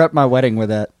going to interrupt my wedding with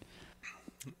that.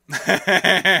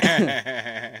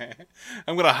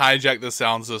 I'm going to hijack the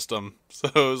sound system. So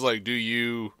it's like, do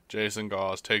you, Jason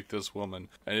Goss, take this woman?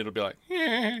 And it'll be like,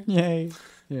 yay.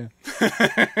 Yeah.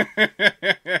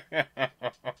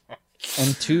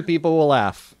 And two people will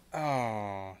laugh.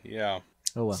 Oh, yeah.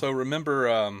 Oh, well. So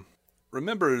remember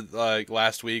like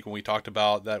last week when we talked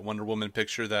about that Wonder Woman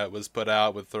picture that was put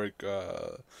out with like,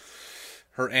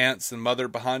 her aunts and mother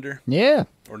behind her? Yeah.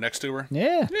 Or next to her?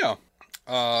 Yeah. Yeah.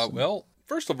 Well,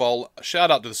 first of all, shout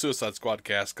out to the Suicide Squad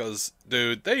cast, because,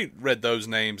 dude, they read those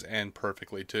names and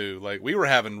perfectly, too. Like, we were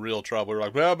having real trouble. We were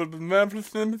like, I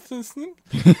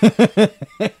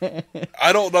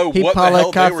don't know what the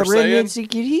hell they were saying.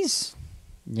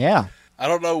 Yeah. I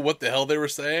don't know what the hell they were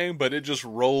saying, but it just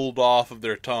rolled off of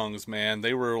their tongues, man.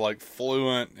 They were, like,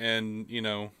 fluent and, you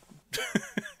know,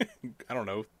 I don't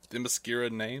know,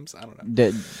 Themyscira names? I don't know.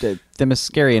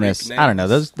 Themyscirianus. I don't know.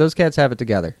 Those cats have it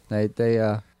together. They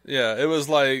Yeah, it was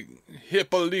like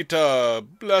Hippolyta,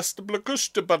 blessed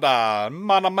Blakushtibada,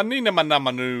 Manamanina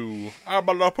Manamanu,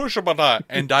 Abalapushabada,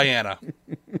 and Diana.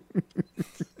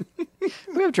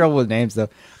 We have trouble with names, though.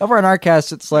 Over on our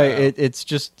cast, it's like it's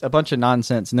just a bunch of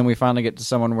nonsense, and then we finally get to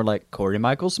someone we're like, Corey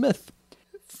Michael Smith.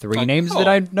 Three names that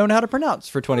I've known how to pronounce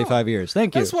for 25 years.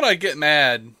 Thank you. That's what I get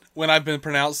mad when I've been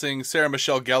pronouncing Sarah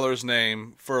Michelle Gellar's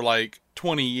name for like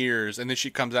 20 years, and then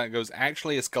she comes out and goes,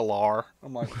 actually, it's Galar.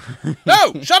 I'm like,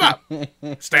 no, shut up!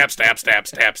 Stab, stab, stab,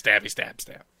 stab, stabby, stab,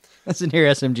 stab. Listen here,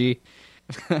 SMG.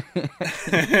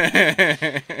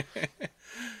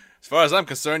 As far as I'm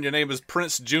concerned, your name is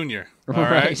Prince Jr. All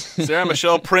right? Sarah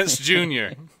Michelle Prince Jr.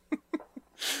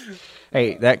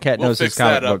 Hey, that cat knows his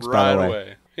comic books, by the way.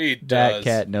 Away. He does. That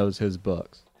cat knows his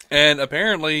books. And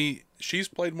apparently, she's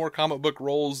played more comic book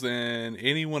roles than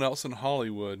anyone else in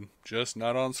Hollywood, just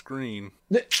not on screen.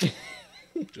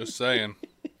 Just saying.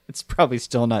 It's probably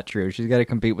still not true. She's got to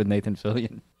compete with Nathan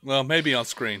Fillion. Well, maybe on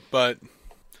screen, but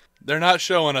they're not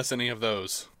showing us any of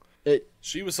those.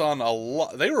 She was on a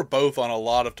lot. They were both on a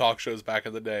lot of talk shows back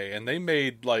in the day, and they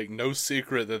made like no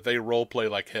secret that they role play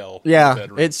like hell. Yeah,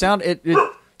 it sounded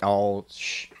Oh,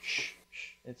 shh.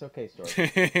 It's okay,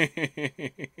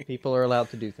 Story. People are allowed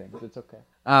to do things. It's okay.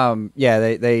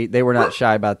 Yeah, they were not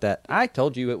shy about that. I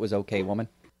told you it was okay, woman.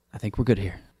 I think we're good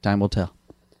here. Time will tell.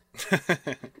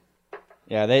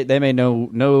 Yeah, they made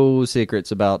no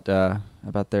secrets about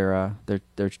their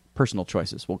personal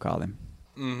choices, we'll call them.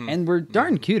 Mm-hmm. And we're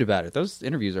darn cute about it. Those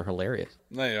interviews are hilarious.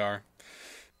 They are.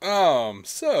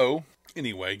 So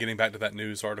anyway, getting back to that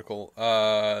news article,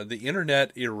 the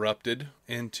internet erupted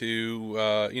into,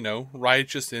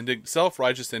 self-righteous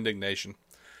indignation.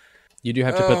 You do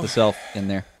have to put the self in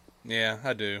there. Yeah,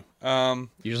 I do.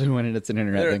 Usually when it's an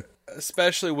internet thing.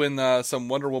 Especially when some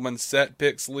Wonder Woman set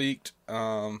pics leaked,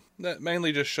 that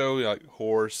mainly just show like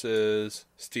horses,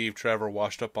 Steve Trevor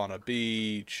washed up on a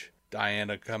beach,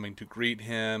 Diana coming to greet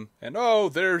him, and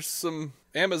there's some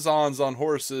Amazons on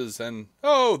horses, and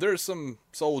there's some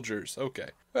soldiers. Okay,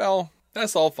 well,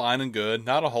 that's all fine and good.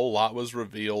 Not a whole lot was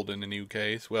revealed in the new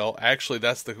case. Well, actually,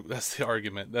 that's the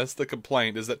argument. That's the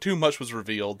complaint, is that too much was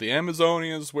revealed. The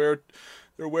Amazonians wear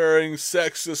They're wearing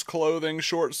sexist clothing,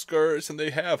 short skirts, and they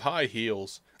have high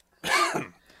heels.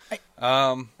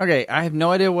 Okay, I have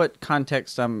no idea what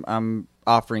context I'm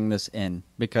offering this in,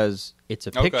 because it's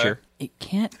a picture. Okay. It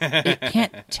can't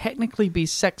technically be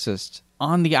sexist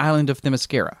on the island of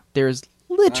Themyscira. There's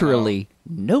literally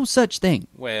no such thing.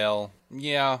 Well,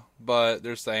 yeah, but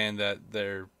they're saying that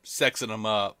they're sexing them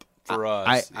up for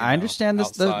us. I understand this,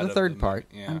 the third part.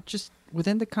 Yeah. I'm just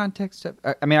within the context of.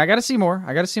 I mean, I got to see more.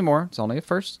 It's only a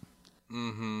first.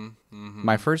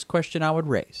 My first question I would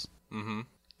raise.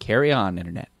 Carry on,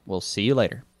 internet. We'll see you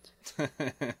later.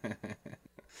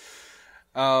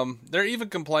 They're even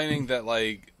complaining that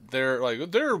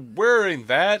they're wearing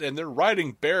that and they're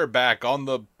riding bareback on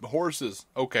the horses.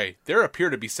 Okay, there appear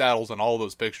to be saddles in all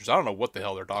those pictures. I don't know what the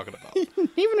hell they're talking about.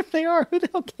 Even if they are, who the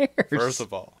hell cares? First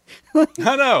of all,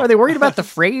 I know. Are they worried about the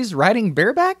phrase riding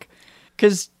bareback?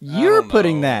 Because you're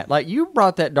putting that, you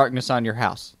brought that darkness on your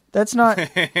house. That's not,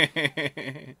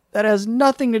 that has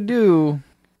nothing to do,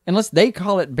 unless they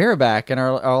call it bareback and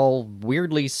are all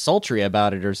weirdly sultry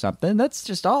about it or something. That's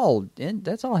just all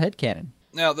headcanon.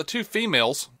 Now, the two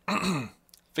females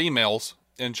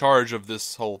in charge of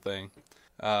this whole thing,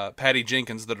 Patty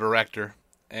Jenkins, the director,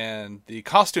 and the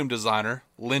costume designer,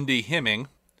 Lindy Hemming,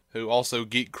 who also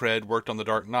Geek Cred worked on The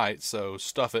Dark Knight, so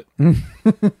stuff it,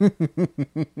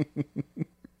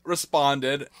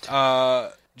 responded.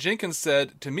 Jenkins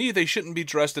said, "To me, they shouldn't be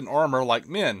dressed in armor like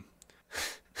men.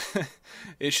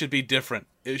 It should be different.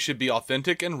 It should be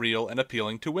authentic and real and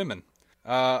appealing to women."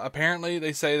 Apparently,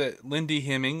 they say that Lindy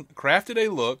Hemming crafted a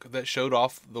look that showed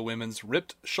off the women's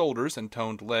ripped shoulders and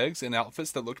toned legs in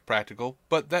outfits that looked practical,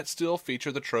 but that still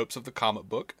feature the tropes of the comic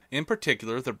book, in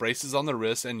particular the braces on the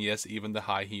wrists and yes, even the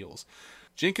high heels.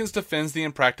 Jenkins defends the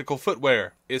impractical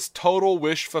footwear. "It's total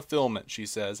wish fulfillment," she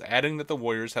says, adding that the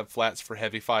Warriors have flats for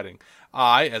heavy fighting.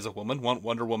 "I, as a woman, want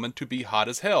Wonder Woman to be hot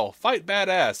as hell, fight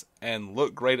badass, and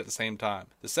look great at the same time.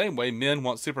 The same way men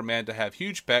want Superman to have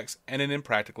huge pecs and an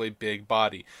impractically big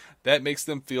body. That makes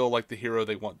them feel like the hero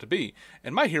they want to be.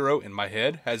 And my hero, in my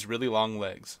head, has really long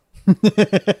legs." All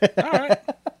right.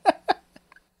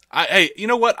 Hey, you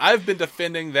know what? I've been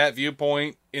defending that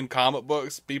viewpoint in comic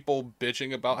books. People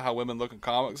bitching about how women look in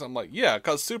comics. I'm like, yeah,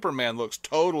 because Superman looks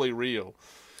totally real.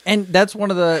 And that's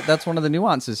one of the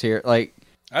nuances here.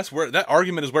 That's where that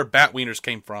argument is where Batwieners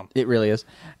came from. It really is,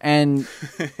 and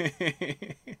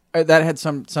that had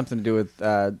something to do with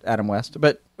Adam West.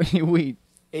 But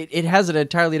it has an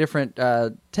entirely different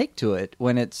take to it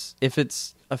if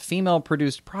it's a female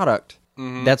produced product.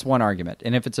 Mm-hmm. That's one argument.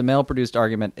 And if it's a male-produced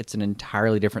argument, it's an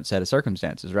entirely different set of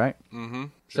circumstances, right? Mm-hmm.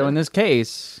 Sure. So in this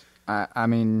case, I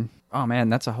mean, oh man,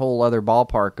 that's a whole other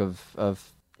ballpark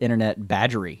of internet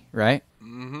badgery, right?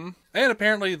 Mm-hmm. And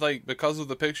apparently, because of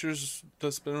the pictures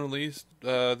that's been released,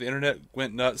 the internet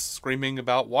went nuts screaming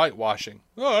about whitewashing.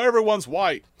 Oh, everyone's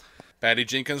white. Patty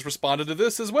Jenkins responded to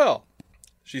this as well.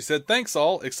 She said, "Thanks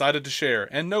all, excited to share.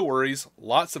 And no worries,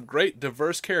 lots of great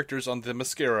diverse characters on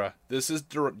Themyscira. This is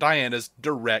Diana's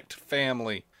direct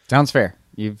family." Sounds fair.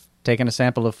 You've taken a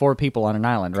sample of 4 people on an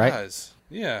island, right?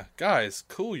 Guys,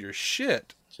 cool your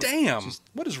shit. Damn,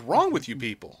 what is wrong with you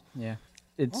people? Yeah,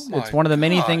 it's one of the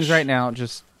many things right now.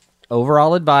 Just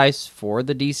overall advice for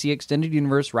the DC Extended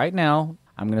Universe right now.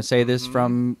 I'm going to say this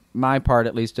from my part,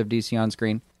 at least, of DC On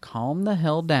Screen. Calm the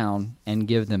hell down and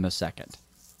give them a second.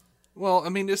 Well, I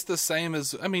mean, it's the same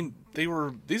as,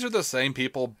 these are the same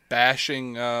people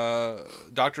bashing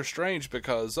Doctor Strange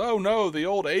because, oh no, the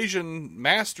old Asian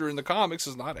master in the comics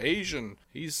is not Asian.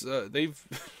 They've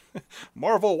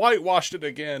Marvel whitewashed it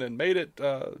again and made it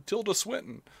Tilda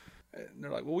Swinton. And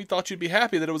they're like, well, we thought you'd be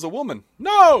happy that it was a woman.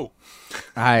 No!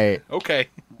 Okay. Okay.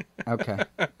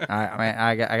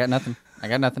 I got nothing.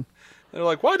 They're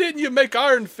like, why didn't you make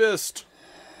Iron Fist?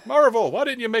 Marvel, why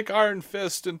didn't you make Iron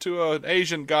Fist into an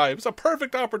Asian guy? It was a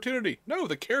perfect opportunity. No,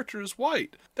 the character is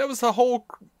white. That was the whole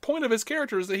point of his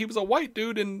character, is that he was a white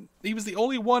dude and he was the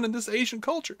only one in this Asian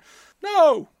culture.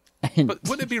 No! But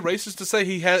wouldn't it be racist to say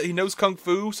he knows Kung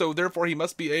Fu, so therefore he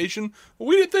must be Asian? Well,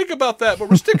 we didn't think about that, but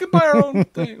we're sticking by our own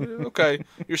thing. Okay,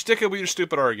 you're sticking with your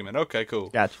stupid argument. Okay, cool.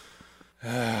 Gotcha.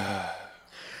 Yeah,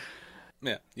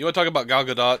 you want to talk about Gal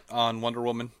Gadot on Wonder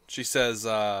Woman? She says,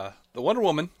 the Wonder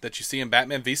Woman that you see in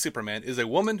Batman v Superman is a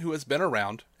woman who has been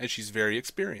around, and she's very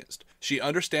experienced. She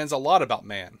understands a lot about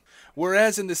man.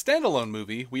 Whereas in the standalone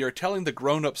movie, we are telling the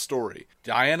grown-up story.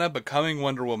 Diana becoming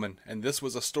Wonder Woman, and this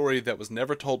was a story that was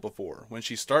never told before. When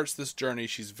she starts this journey,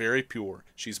 she's very pure.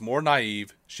 She's more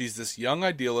naive. She's this young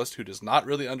idealist who does not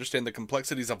really understand the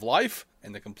complexities of life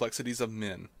and the complexities of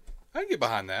men. I can get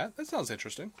behind that. That sounds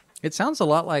interesting. It sounds a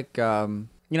lot like,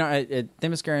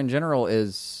 Themyscira in general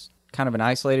is kind of an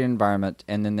isolated environment,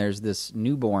 and then there's this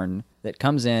newborn that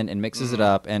comes in and mixes it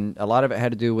up, and a lot of it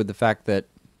had to do with the fact that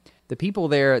the people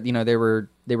there, they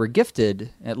were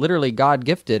gifted, literally God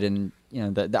gifted, and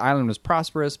the island was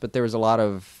prosperous, but there was a lot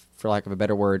of, for lack of a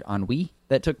better word, ennui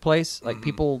that took place. Like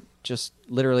people just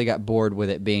literally got bored with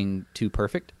it being too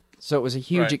perfect. So it was a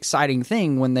huge, exciting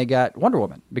thing when they got Wonder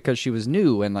Woman because she was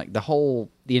new and like the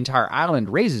entire island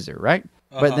raises her, right?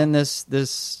 But then this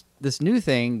new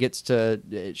thing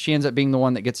she ends up being the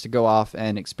one that gets to go off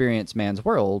and experience man's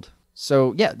world.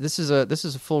 So yeah, this is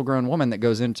a full grown woman that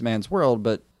goes into man's world,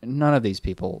 but none of these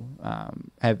people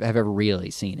have ever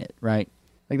really seen it, right?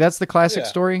 Like that's the classic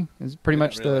story. Is pretty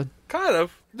much really. Kind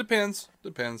of depends.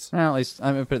 Well, at least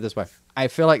I'm gonna put it this way. I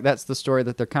feel like that's the story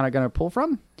that they're kind of going to pull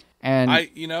from. And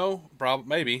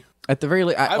maybe at the very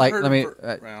least,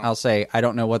 I'll say I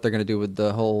don't know what they're going to do with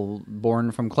the whole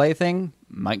born from clay thing.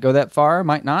 Might go that far,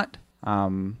 might not. I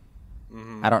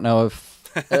don't know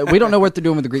if we don't know what they're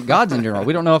doing with the Greek gods in general.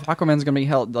 We don't know if Aquaman's going to be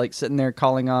held like sitting there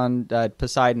calling on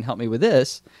Poseidon, help me with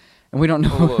this, and we don't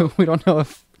know. We don't know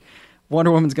if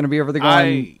Wonder Woman's going to be over there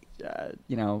going,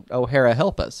 oh Hera,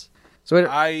 help us. So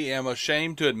I am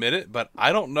ashamed to admit it, but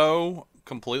I don't know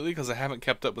completely because I haven't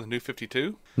kept up with New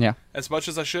 52 as much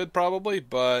as I should probably,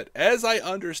 but as I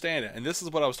understand it, and this is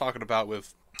what I was talking about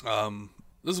with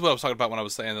this is what I was talking about when I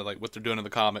was saying that like what they're doing in the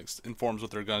comics informs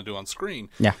what they're going to do on screen.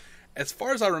 As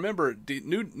far as I remember,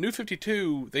 New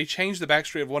 52, they changed the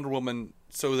backstory of Wonder Woman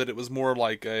so that it was more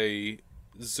like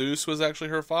Zeus was actually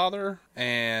her father,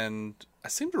 and I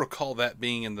seem to recall that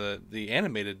being in the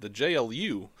animated, the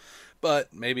JLU.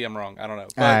 But maybe I'm wrong. I don't know.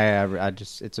 But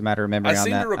it's a matter of memory on that. I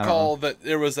seem to recall that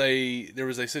there was a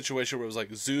situation where it was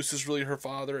like Zeus is really her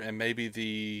father, and maybe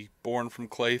the born from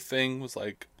clay thing was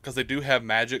like, because they do have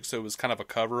magic, so it was kind of a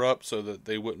cover up so that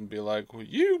they wouldn't be like, well,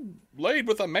 you laid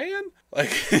with a man?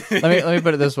 Like, let me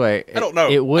put it this way. I don't know.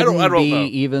 It wouldn't be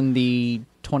even the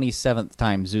 27th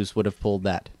time Zeus would have pulled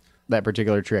that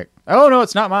particular trick. Oh no,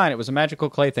 it's not mine. It was a magical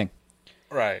clay thing.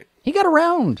 Right. He got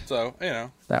around. So,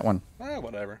 that one.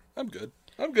 Whatever. I'm good.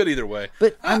 I'm good either way.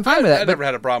 But I'm fine with that. I never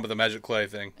had a problem with the magic clay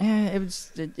thing.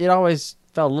 It always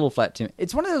felt a little flat to me.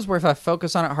 It's one of those where if I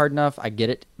focus on it hard enough, I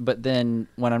get it. But then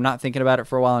when I'm not thinking about it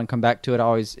for a while and come back to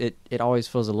it, it always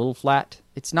feels a little flat.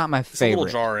 It's not my favorite. It's a little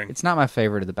jarring. It's not my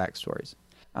favorite of the backstories.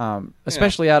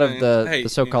 Especially out of the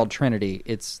so-called Trinity.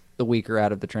 It's the weaker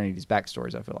out of the Trinity's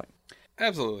backstories, I feel like.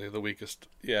 Absolutely the weakest.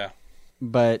 Yeah.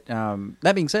 But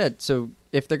that being said, so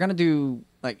if they're going to do,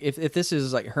 like, if this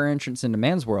is like her entrance into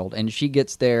man's world and she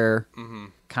gets there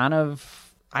kind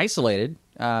of isolated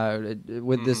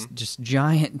with this just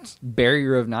giant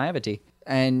barrier of naivety,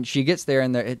 and she gets there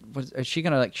and is she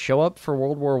going to like show up for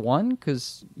World War I?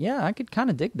 Because, I could kind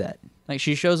of dig that. Like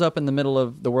she shows up in the middle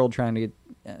of the world trying to get,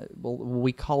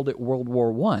 we called it World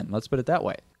War I. Let's put it that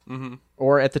way.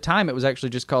 Or at the time, it was actually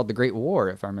just called the Great War,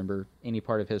 if I remember any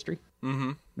part of history.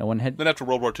 No one had. Then after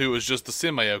World War II, it was just the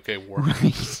semi-okay war.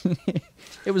 Right.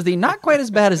 It was the not quite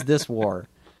as bad as this war.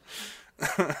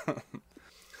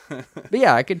 But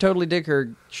yeah, I could totally dig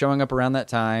her showing up around that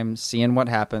time, seeing what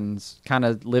happens, kind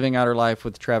of living out her life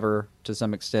with Trevor to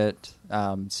some extent,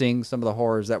 seeing some of the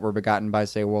horrors that were begotten by,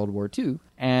 say, World War II,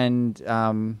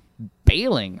 and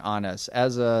bailing on us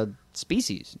as a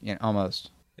species,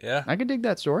 almost. Yeah. I could dig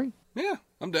that story. Yeah,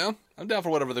 I'm down. I'm down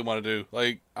for whatever they want to do.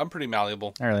 Like, I'm pretty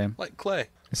malleable. I really am. Like clay.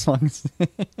 As long as I'll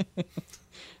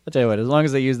tell you what, as long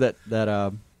as they use that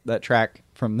track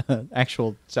from the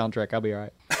actual soundtrack, I'll be all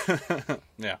right.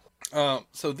 Yeah.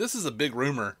 So this is a big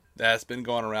rumor that's been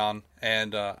going around,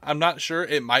 and I'm not sure.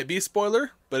 It might be a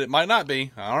spoiler, but it might not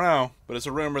be. I don't know. But it's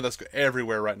a rumor that's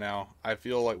everywhere right now. I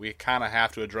feel like we kind of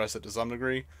have to address it to some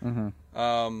degree.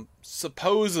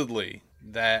 Supposedly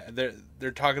that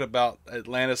they're talking about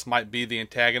Atlantis might be the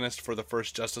antagonist for the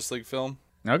first Justice League film.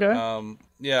 Okay.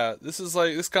 Yeah,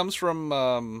 this comes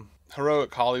from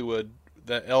Heroic Hollywood,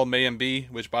 the L Mayhem B,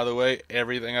 which by the way,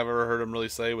 everything I've ever heard him really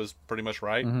say was pretty much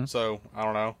right. So I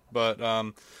don't know,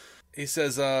 but he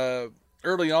says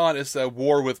early on it's a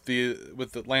war with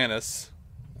Atlantis.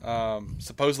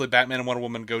 Supposedly Batman and Wonder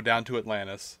Woman go down to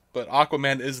Atlantis, but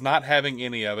Aquaman is not having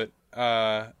any of it.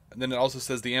 And then it also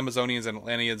says the Amazonians and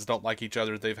Atlanteans don't like each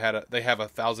other. They have a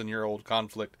 1,000-year-old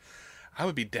conflict. I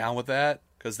would be down with that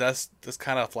because that's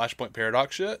kind of Flashpoint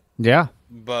Paradox shit. Yeah.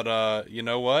 But you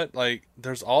know what? Like,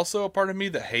 there's also a part of me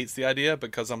that hates the idea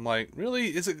because I'm like,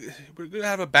 really? We're gonna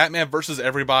have a Batman versus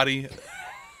everybody?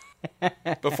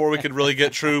 before we could really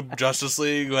get true Justice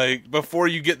League. Like, before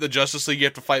you get the Justice League, you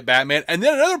have to fight Batman. And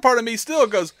then another part of me still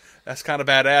goes, that's kind of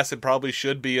badass. It probably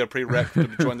should be a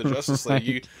prerequisite to join the Justice League.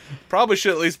 You probably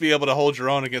should at least be able to hold your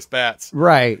own against bats.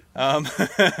 Right.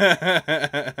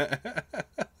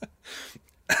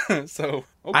 So,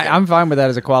 okay. I'm fine with that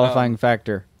as a qualifying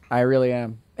factor. I really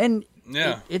am. And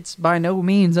yeah, it's by no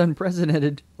means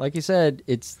unprecedented. Like you said,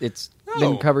 it's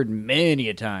been covered many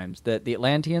a times that the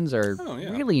Atlanteans are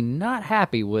really not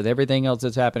happy with everything else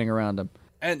that's happening around them.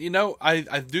 And,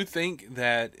 I do think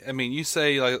that, you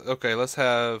say, like, okay, let's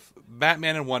have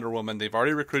Batman and Wonder Woman. They've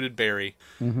already recruited Barry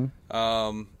and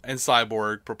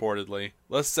Cyborg, purportedly.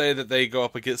 Let's say that they go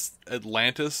up against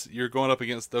Atlantis. You're going up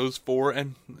against those four,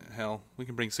 and, hell, we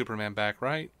can bring Superman back,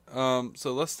 right?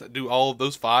 So let's do all of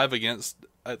those five against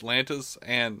Atlantis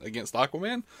and against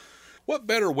Aquaman. What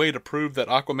better way to prove that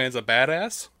Aquaman's a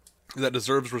badass that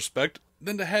deserves respect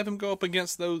than to have him go up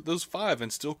against those five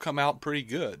and still come out pretty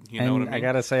good? You know what I mean? I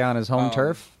gotta say, on his home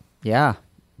turf,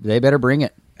 they better bring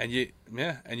it. And you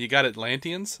got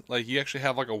Atlanteans. Like, you actually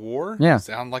have like a war. Yeah,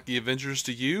 sound like the Avengers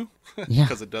to you? Yeah,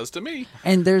 because it does to me.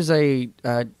 And there's a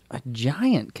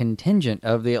giant contingent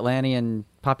of the Atlantean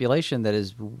population that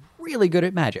is really good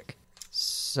at magic.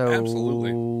 So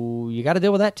absolutely, you got to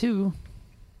deal with that too.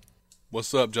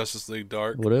 What's up, Justice League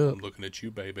Dark? What up? I'm looking at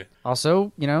you, baby.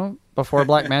 Also, before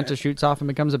Black Manta shoots off and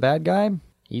becomes a bad guy,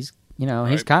 he's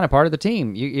he's kind of part of the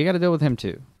team. You got to deal with him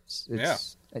too.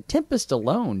 It's Tempest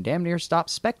alone damn near stopped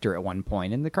Spectre at one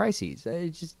point in the crises.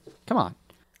 Just come on.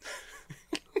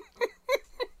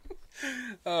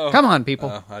 Come on,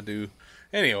 people. I do.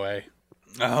 Anyway,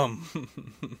 by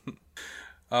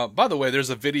the way, there's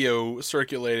a video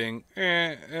circulating. You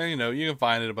can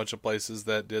find it a bunch of places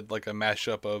that did like a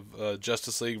mashup of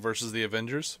Justice League versus the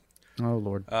Avengers. Oh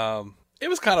Lord. It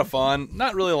was kind of fun.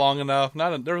 Not really long enough.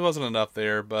 There wasn't enough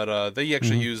there, but they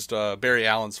actually used Barry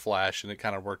Allen's Flash, and it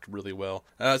kind of worked really well.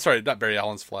 Sorry, not Barry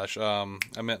Allen's Flash. I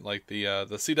meant like the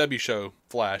CW show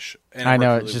Flash. And I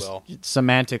know, it's really just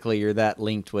semantically you're that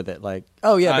linked with it. Like,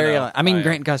 oh yeah, Barry Allen.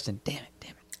 Grant Gustin. Damn it.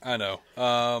 I know.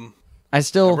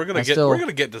 We're gonna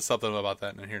get to something about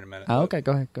that in here in a minute. Oh, okay,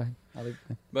 go ahead. I'll leave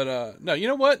it. But no, you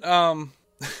know what?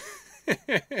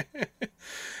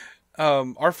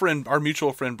 Our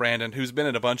mutual friend Brandon, who's been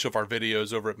in a bunch of our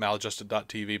videos over at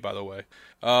maladjusted.tv, by the way,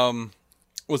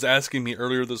 was asking me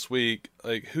earlier this week,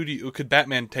 like, could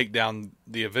Batman take down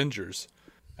the Avengers?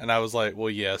 And I was like,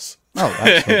 well, yes. Oh,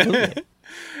 absolutely.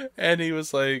 And he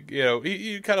was like,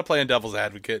 he kind of playing devil's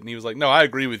advocate, and he was like, no, I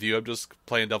agree with you. I'm just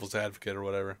playing devil's advocate or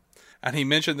whatever. And he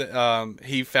mentioned that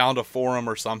he found a forum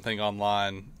or something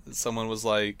online. Someone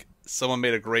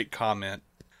made a great comment.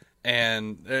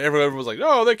 And everyone was like,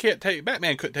 "Oh,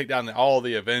 Batman couldn't take down all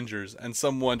the Avengers." And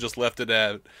someone just left it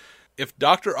at, "If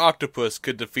Dr. Octopus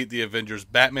could defeat the Avengers,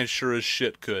 Batman sure as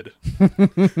shit could."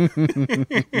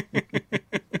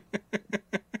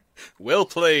 Well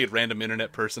played, random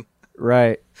internet person.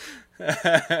 Right.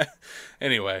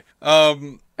 Anyway,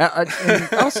 and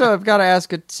also I've got to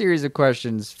ask a series of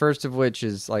questions. First of which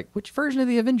is like, which version of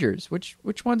the Avengers? Which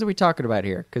ones are we talking about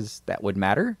here? Because that would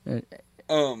matter.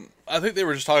 I think they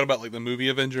were just talking about like the movie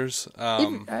Avengers.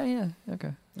 Yeah,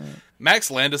 okay. Right.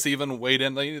 Max Landis even weighed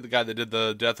in. The guy that did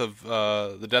the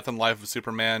Death and Life of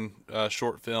Superman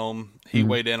short film. He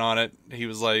weighed in on it. He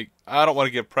was like, I don't want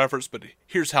to give preference, but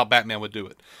here's how Batman would do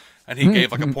it. And he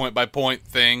gave like a point by point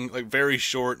thing, like very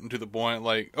short and to the point.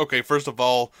 Like, okay, first of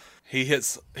all, he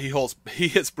hits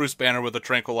Bruce Banner with a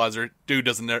tranquilizer. Dude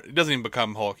doesn't even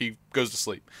become Hulk. He goes to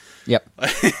sleep. Yep.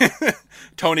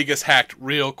 Tony gets hacked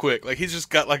real quick. Like, he's just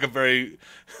got like a very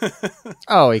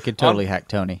he could totally hack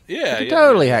Tony. Yeah, he could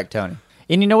totally hack Tony.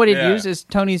 And you know what he'd use is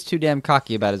Tony's too damn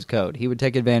cocky about his code. He would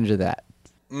take advantage of that.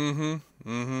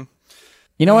 Mm-hmm.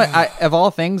 You know what? Of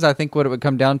all things, I think what it would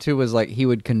come down to was like he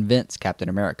would convince Captain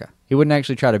America. He wouldn't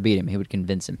actually try to beat him. He would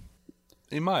convince him.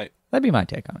 He might. That'd be my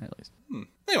take on it, at least.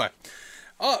 Anyway,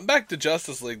 back to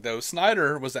Justice League, though.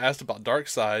 Snyder was asked about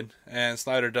Darkseid, and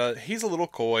Snyder he's a little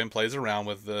coy and plays around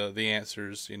with the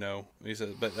answers, He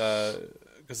said, but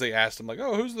because they asked him, like,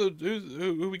 oh,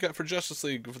 who we got for Justice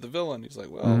League for the villain? He's like,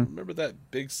 well, remember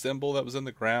that big symbol that was in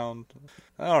the ground?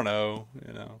 I don't know,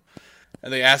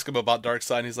 And they ask him about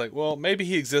Darkseid, and he's like, well, maybe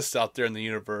he exists out there in the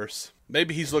universe.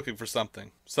 Maybe he's looking for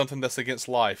something that's against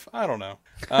life. I don't know.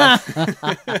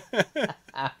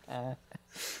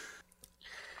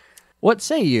 What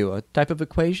say you? A type of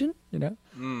equation? Now,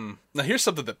 here's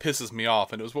something that pisses me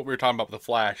off, and it was what we were talking about with The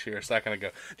Flash here a second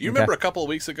ago. Do you remember a couple of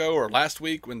weeks ago or last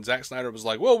week when Zack Snyder was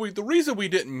like, well, the reason we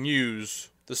didn't use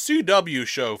the CW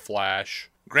show Flash,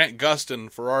 Grant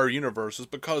Gustin, for our universe is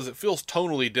because it feels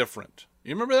tonally different.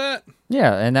 You remember that?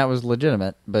 Yeah, and that was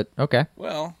legitimate, but okay.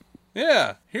 Well,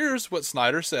 yeah. Here's what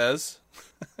Snyder says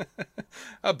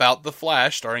about The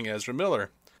Flash starring Ezra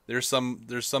Miller. There's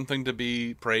something to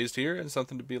be praised here and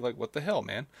something to be like, what the hell,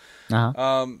 man?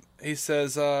 Uh-huh. He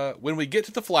says, when we get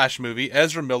to the Flash movie,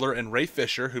 Ezra Miller and Ray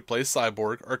Fisher, who plays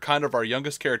Cyborg, are kind of our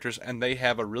youngest characters, and they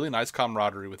have a really nice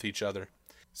camaraderie with each other.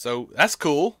 So that's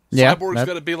cool. Yeah, Cyborg's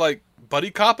going to be like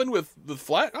buddy copping with the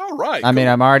Flash. All right. I mean,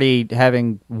 I'm already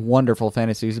having wonderful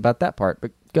fantasies about that part,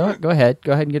 but go ahead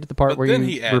and get to the part where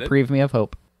you reprieve me of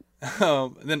hope.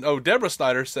 Then Deborah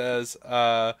Snyder says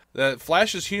that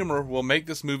Flash's humor will make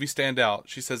this movie stand out.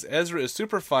 She says Ezra is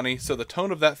super funny, so the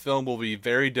tone of that film will be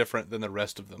very different than the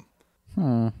rest of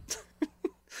them.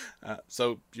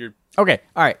 So you're okay.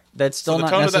 All right, that's still not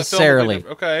necessarily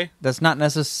okay. That's not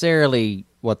necessarily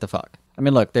what the fuck. I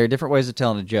mean, look, there are different ways of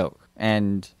telling a joke,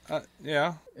 and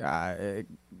yeah, I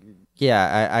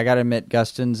gotta admit,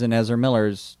 Gustin's and Ezra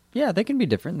Miller's. Yeah, they can be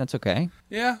different. That's okay.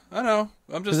 Yeah, I know.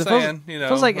 I'm just saying, it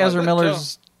feels like Ezra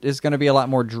Miller's is going to be a lot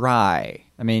more dry.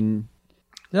 I mean,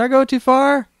 did I go too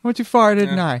far? I went too far,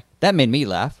 didn't I? That made me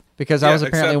laugh because I was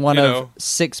apparently one of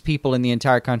 6 people in the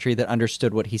entire country that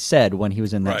understood what he said when he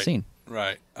was in that scene.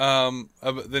 Right.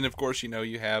 Then, of course,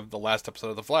 you have the last episode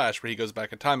of The Flash where he goes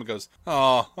back in time and goes,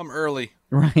 "Oh, I'm early."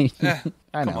 Right.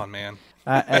 I know. Come on, man.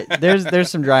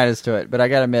 There's some dryness to it, but I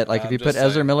got to admit, like, if you put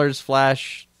Ezra Miller's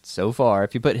Flash... So far,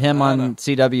 if you put him on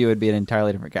CW, it would be an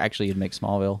entirely different. Actually, you'd make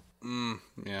Smallville.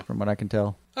 Yeah, from what I can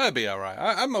tell, that'd be all right.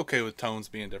 I'm okay with tones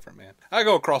being different, man. I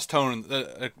go across tone.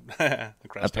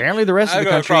 Apparently, the rest of the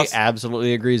country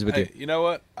absolutely agrees with you. You know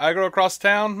what? I go across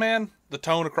town, man. The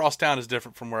tone across town is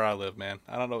different from where I live, man.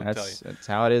 I don't know what to tell you. That's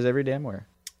how it is every damn where.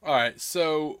 All right,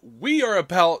 so we are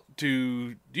about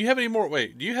to. Do you have any more?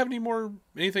 Wait, do you have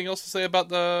anything else to say about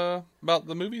the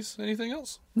movies? Anything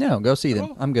else? No, go see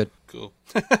them. I'm good. Cool.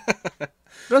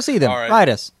 Go see them. All right. Write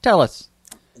us. Tell us.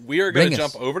 We are going to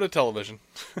jump over to television.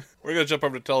 We're going to jump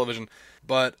over to television,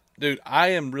 but dude, I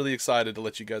am really excited to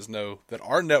let you guys know that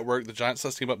our network, the Giant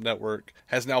Size Team Up Network,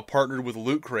 has now partnered with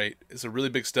Loot Crate. It's a really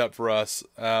big step for us.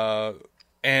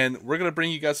 And we're going to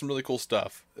bring you guys some really cool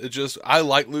stuff. I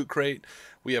like Loot Crate.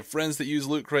 We have friends that use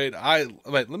Loot Crate.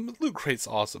 Loot Crate's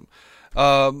awesome.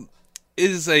 It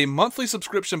is a monthly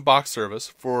subscription box service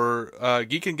for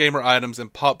geek and gamer items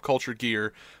and pop culture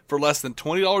gear. For less than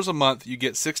 $20 a month, you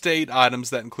get 6 to 8 items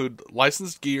that include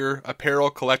licensed gear, apparel,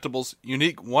 collectibles,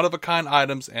 unique one-of-a-kind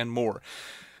items, and more.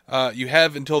 You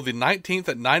have until the 19th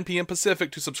at 9 p.m.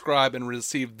 Pacific to subscribe and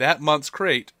receive that month's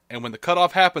crate. And when the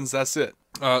cutoff happens, that's it.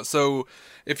 So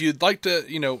if you'd like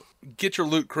to, get your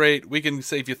Loot Crate, we can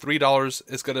save you $3.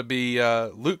 It's going to be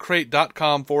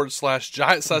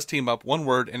lootcrate.com/Giant Size Team Up, one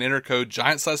word, and enter code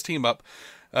Giant Size Team Up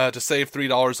to save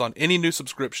 $3 on any new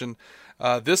subscription.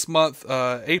 This month,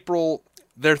 April,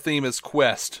 their theme is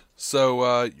Quest.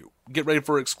 So get ready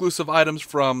for exclusive items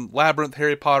from Labyrinth,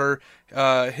 Harry Potter,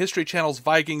 History Channel's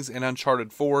Vikings, and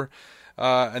Uncharted 4.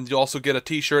 And you'll also get a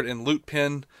t-shirt and loot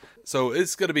pin. So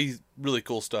it's going to be really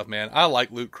cool stuff, man. I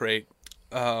like Loot Crate.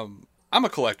 I'm a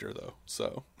collector though,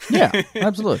 so yeah,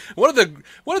 absolutely. One of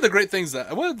the great things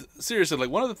one of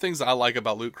the things that I like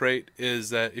about Loot Crate is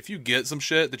that if you get some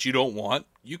shit that you don't want,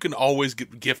 you can always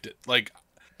gift it. Like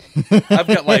I've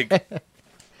got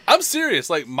I'm serious.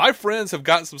 Like my friends have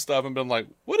gotten some stuff and been like,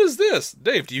 "What is this,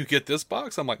 Dave? Do you get this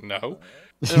box?" I'm like, "No."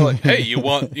 And they're like, "Hey, you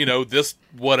want this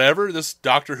this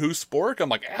Doctor Who spork?" I'm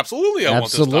like, "Absolutely, I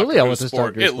want this Doctor Who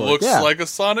spork. It looks like a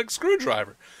sonic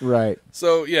screwdriver." Right.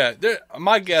 So yeah,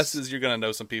 my guess is you're going to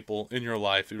know some people in your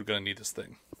life who are going to need this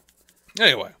thing.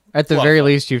 Anyway, at the very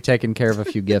least, you've taken care of a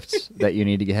few gifts that you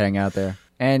need to hang out there,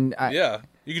 and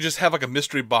you could just have like a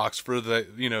mystery box for the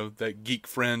that geek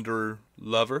friend or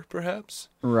lover, perhaps.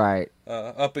 Right.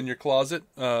 Up in your closet,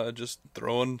 just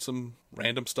throwing some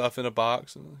random stuff in a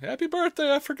box. Happy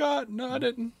birthday! I forgot. No, I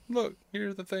didn't. Look,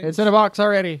 here's the thing. It's in a box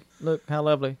already. Look how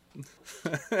lovely.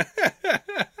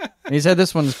 He said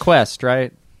this one's Quest,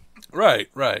 right? Right.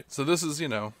 So this is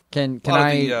Can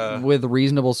I with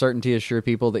reasonable certainty assure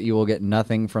people that you will get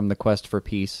nothing from the Quest for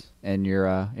Peace in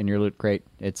your Loot Crate?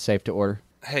 It's safe to order.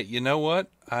 Hey, you know what?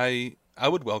 I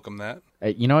would welcome that.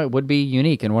 It would be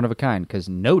unique and one of a kind because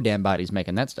no damn body's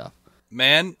making that stuff.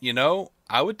 Man,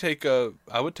 I would take a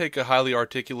highly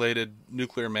articulated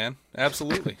nuclear man.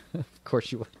 Absolutely. Of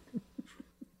course you would.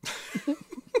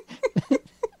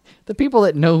 The people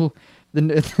that know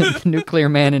the nuclear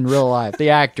man in real life,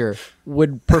 the actor,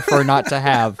 would prefer not to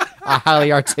have a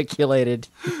highly articulated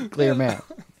nuclear man.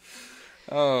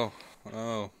 Oh.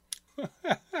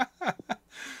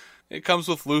 It comes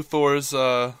with Luthor's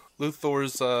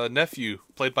nephew,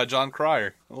 played by John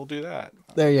Cryer. We'll do that.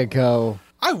 There you go.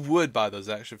 I would buy those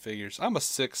action figures. I'm a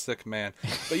sick man.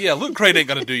 But yeah, Loot Crate ain't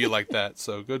gonna do you like that,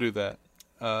 so go do that.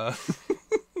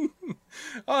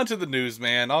 On to the news,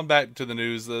 man. On back to the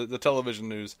news, the television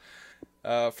news.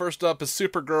 First up is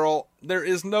Supergirl. There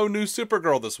is no new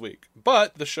Supergirl this week,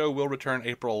 but the show will return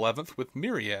April 11th with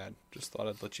Myriad. Just thought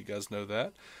I'd let you guys know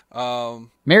that.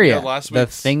 Myriad, the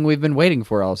thing we've been waiting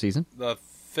for all season. The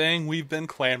thing we've been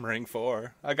clamoring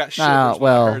for. I got shivers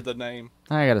when I heard the name.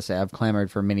 I gotta say, I've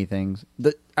clamored for many things.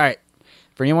 All right,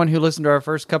 for anyone who listened to our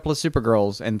first couple of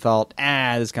Supergirls and thought,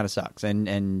 this kind of sucks,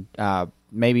 and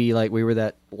maybe like we were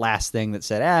that last thing that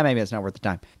said, maybe it's not worth the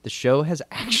time. The show has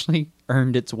actually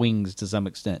earned its wings to some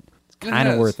extent. It's kind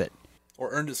of worth it.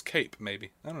 Or earned its cape,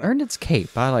 maybe. I don't know. Earned its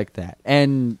cape. I like that.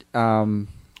 And,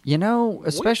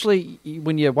 especially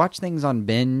when you watch things on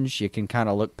binge, you can kind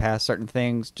of look past certain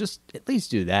things. Just at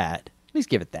least do that. At least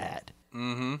give it that.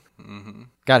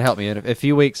 God help me. In a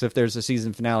few weeks, if there's a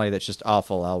season finale that's just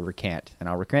awful, I'll recant. And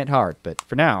I'll recant hard. But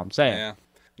for now, I'm saying. Yeah.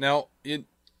 Now,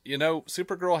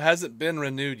 Supergirl hasn't been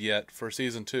renewed yet for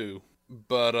season 2,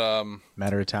 but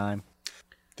matter of time.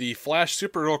 The Flash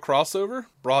Supergirl crossover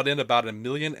brought in about 1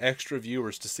 million extra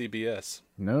viewers to CBS.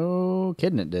 No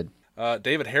kidding, it did.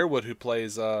 David Harewood, who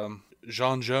plays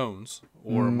John Jones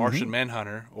or Martian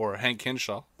Manhunter or Hank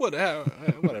Henshaw,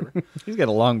 whatever. He's got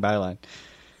a long byline.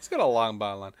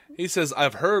 He says,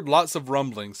 "I've heard lots of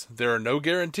rumblings. There are no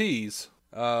guarantees,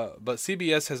 but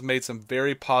CBS has made some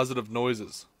very positive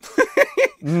noises."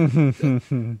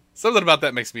 Something about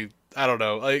that makes me, I don't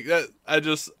know, like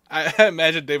I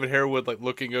imagine David Harewood like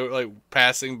looking over, like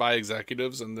passing by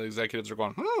executives, and the executives are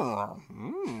going,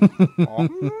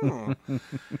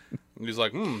 and he's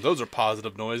like, those are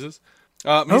positive noises.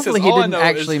 Hopefully he didn't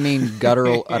actually mean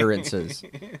guttural utterances.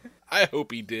 I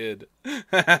hope he did.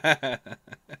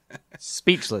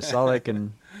 Speechless. All I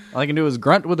can do is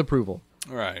grunt with approval.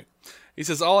 Right. He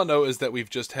says, "All I know is that we've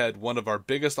just had one of our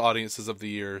biggest audiences of the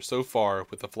year so far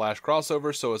with the Flash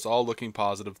crossover, so it's all looking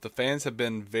positive. The fans have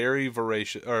been very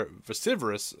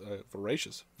vociferous,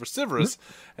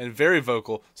 and very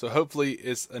vocal, so hopefully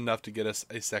it's enough to get us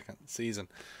a second season."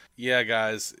 Yeah,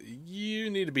 guys, you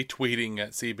need to be tweeting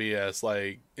at CBS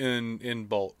like in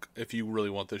bulk if you really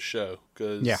want this show,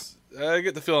 because I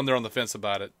get the feeling they're on the fence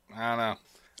about it. I don't know.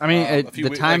 I mean,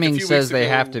 the timing says they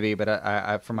have to be, but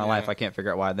I for my life, I can't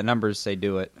figure out why. The numbers say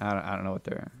do it. I don't know what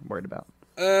they're worried about.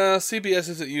 CBS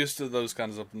isn't used to those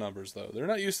kinds of numbers, though. They're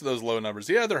not used to those low numbers.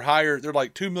 Yeah, they're higher. They're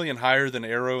like 2 million higher than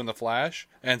Arrow and The Flash,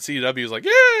 and CW is like,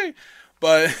 yay!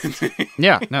 But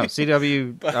yeah, no,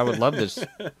 CW, I would love this.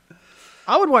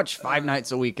 I would watch 5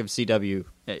 nights a week of CW,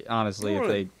 honestly, if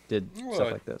they did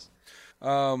stuff like this.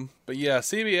 But yeah,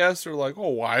 CBS are like,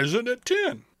 why isn't it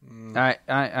 10? I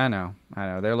know.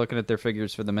 They're looking at their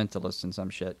figures for The Mentalist and some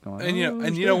shit going.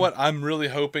 And you know what? I'm really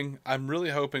hoping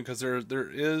because there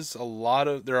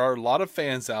are a lot of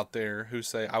fans out there who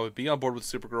say I would be on board with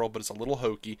Supergirl, but it's a little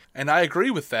hokey, and I agree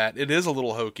with that. It is a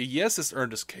little hokey. Yes, it's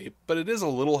earned its cape, but it is a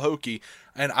little hokey,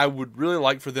 and I would really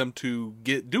like for them to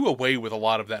do away with a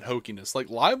lot of that hokiness, like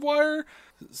Livewire,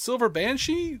 Silver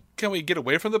Banshee. Can we get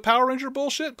away from the Power Ranger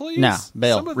bullshit, please? Nah,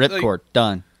 bail, ripcord,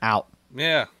 done, out.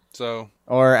 Yeah. So,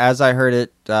 or as I heard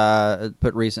it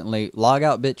put recently, log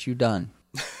out, bitch, you done.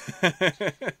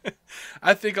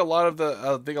 I think a lot of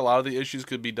the issues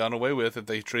could be done away with if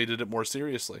they treated it more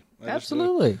seriously.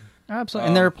 Absolutely.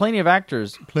 And there are plenty of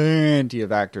actors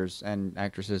and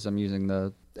actresses. I'm using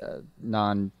the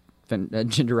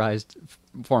non-genderized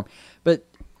form, but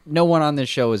no one on this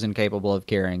show is incapable of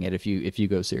carrying it if you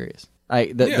go serious.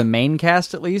 The main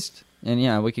cast, at least.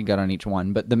 And we could go on each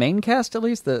one, but the main cast, at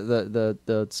least,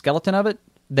 the skeleton of it,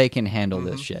 they can handle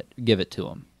this shit. Give it to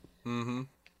them. Mm-hmm.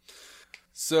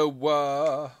 So,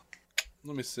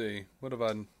 let me see. What have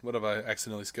I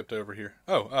accidentally skipped over here?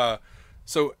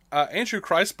 So Andrew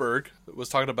Kreisberg was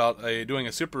talking about doing a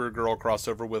Supergirl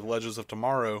crossover with Legends of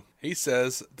Tomorrow. He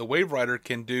says the Wave Rider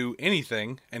can do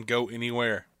anything and go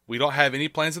anywhere. We don't have any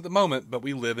plans at the moment, but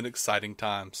we live in exciting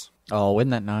times. Oh, isn't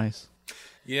that nice?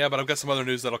 Yeah, but I've got some other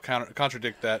news that'll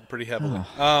contradict that pretty heavily.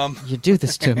 You do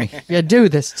this to me. You do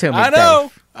this to me, I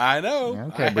know. Dave. I know.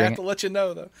 Okay, I have to let you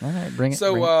know, though. All right, bring it.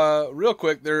 So, real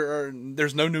quick,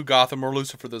 there's no new Gotham or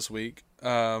Lucifer this week.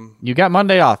 You got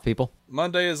Monday off, people.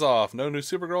 Monday is off. No new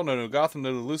Supergirl, no new Gotham,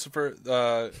 no new Lucifer.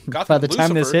 Gotham By the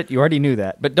time this hit, you already knew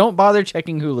that. But don't bother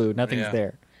checking Hulu. Nothing's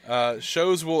there.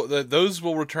 Shows will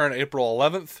return April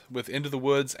 11th with Into the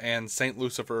Woods and Saint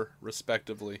Lucifer,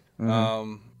 respectively.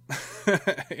 Mm-hmm.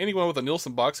 Anyone with a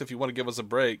Nielsen box, if you want to give us a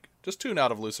break, just tune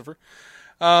out of Lucifer.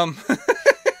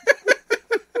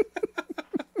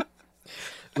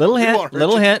 Little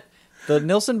hint. The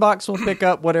Nielsen box will pick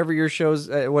up whatever your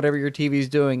whatever your TV's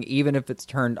doing, even if it's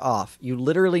turned off. You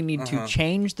literally need to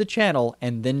change the channel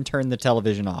and then turn the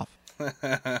television off.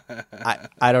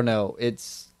 I don't know.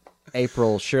 It's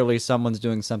April. Surely someone's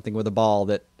doing something with a ball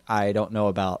that I don't know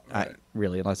about. Right.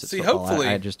 Unless it's football, hopefully,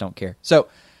 I just don't care. So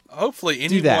hopefully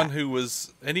anyone who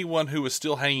was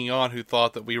still hanging on who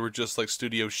thought that we were just like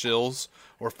studio shills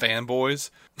or fanboys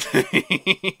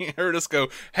heard us go,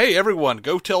 hey everyone,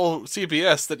 go tell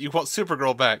CBS that you want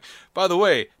Supergirl back. By the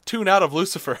way, tune out of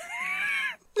Lucifer.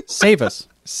 Save us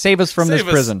from this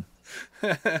prison.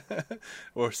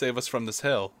 Or save us from this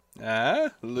hell.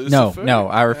 Lucifer? No,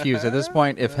 I refuse. At this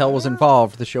point, if hell was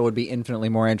involved, the show would be infinitely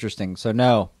more interesting. So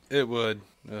no. It would.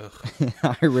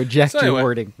 I reject your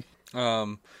wording.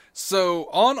 So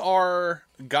on our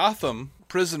Gotham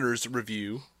Prisoners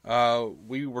review,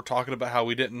 we were talking about how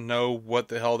we didn't know what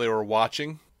the hell they were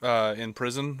watching in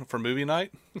prison for movie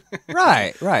night.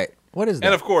 Right. What is that?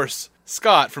 And of course,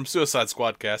 Scott from Suicide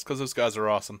Squadcast, because those guys are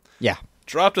awesome. Yeah.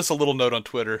 Dropped us a little note on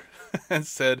Twitter and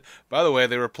said, by the way,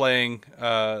 they were playing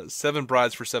 7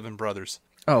 Brides for 7 Brothers.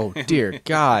 Oh, dear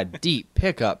God. Deep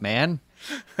pickup, man.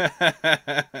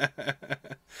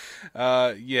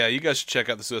 Yeah, you guys should check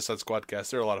out the Suicide Squadcast.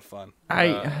 They're a lot of fun.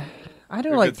 I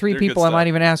know like 3 people I might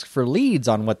even ask for leads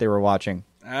on what they were watching.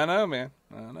 I know, man.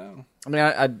 I know. I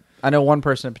mean, I know one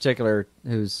person in particular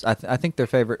who's I think their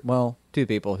favorite. Well, 2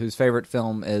 people whose favorite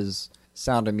film is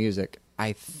Sound of Music.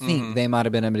 I think they might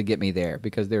have been able to get me there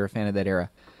because they were a fan of that era.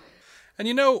 And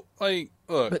look,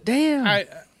 but damn,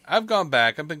 I've gone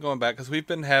back. I've been going back because we've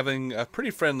been having a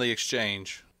pretty friendly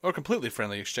exchange, or completely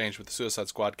friendly exchange with the Suicide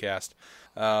Squadcast.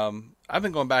 I've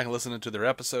been going back and listening to their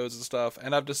episodes and stuff,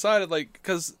 and I've decided,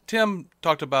 because Tim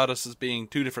talked about us as being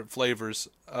 2 different flavors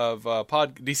of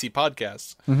DC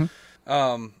podcasts.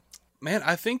 Mm-hmm. Man,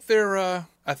 I think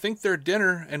they're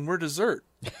dinner and we're dessert.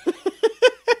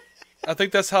 I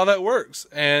think that's how that works.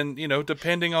 And,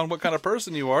 depending on what kind of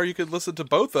person you are, you could listen to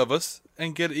both of us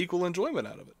and get equal enjoyment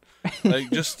out of it.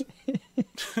 Just,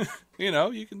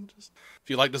 you can just, if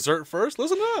you like dessert first,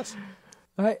 listen to us.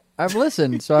 I've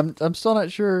listened, so I'm still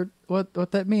not sure what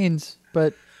that means,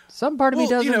 but some part of me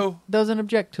doesn't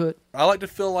object to it. I like to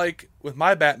feel like with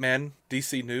my Batman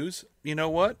DC news, you know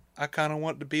what? I kind of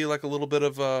want it to be like a little bit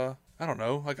of I don't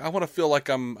know, I want to feel like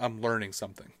I'm learning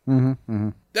something. Mm-hmm, mm-hmm.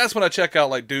 That's when I check out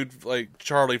like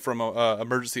Charlie from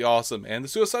Emergency Awesome and the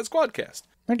Suicide Squadcast.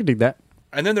 I can dig that.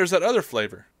 And then there's that other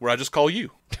flavor where I just call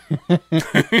you.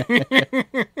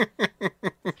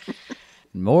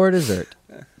 More dessert.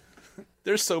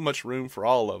 There's so much room for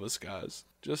all of us, guys.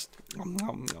 Just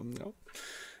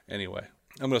anyway,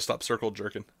 I'm gonna stop circle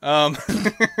jerking. Let's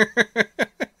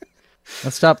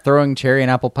stop throwing cherry and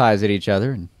apple pies at each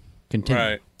other and continue.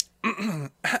 Right.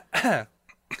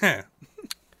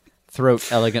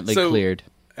 Throat elegantly cleared.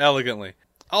 Elegantly.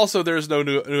 Also, there's no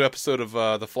new episode of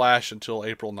The Flash until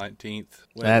April 19th.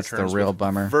 That's the real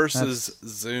bummer. Versus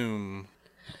Zoom.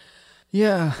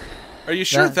 Yeah. Are you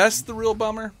sure that's the real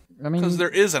bummer? I mean, because there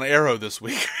is an Arrow this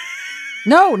week.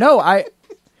 No,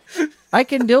 I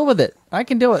can deal with it. I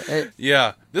can deal with it.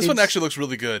 Yeah, this one actually looks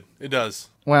really good. It does.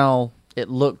 Well, it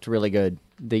looked really good.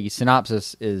 The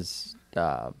synopsis is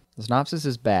bad.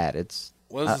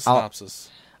 What is the synopsis?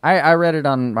 I read it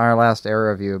on our last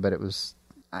Arrow review, but it was,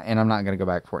 and I'm not going to go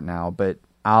back for it now, but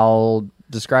I'll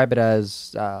describe it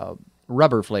as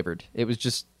rubber flavored. It was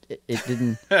just, it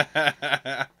didn't.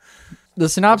 The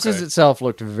synopsis itself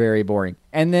looked very boring.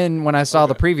 And then when I saw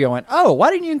the preview, I went, oh, why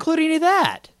didn't you include any of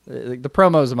that? The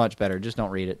promo is much better. Just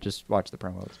don't read it. Just watch the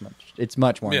promo. It's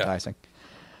much more enticing.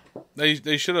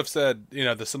 They should have said,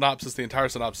 the synopsis, the entire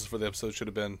synopsis for the episode should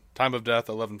have been time of death,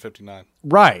 11:59.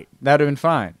 Right. That would have been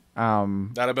fine.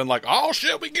 That'd have been like, oh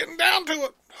shit, we getting down to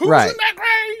it. Who's in that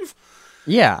grave?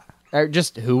 Yeah.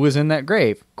 Just who was in that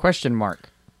grave? Question mark.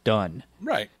 Done.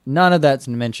 Right. None of that's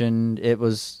mentioned. It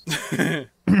was...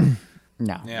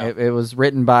 No. Yeah. It was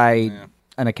written by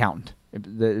an accountant. It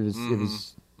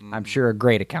was I'm sure a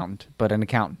great accountant, but an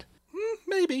accountant.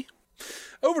 Maybe.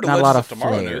 Over to Not Legends a lot of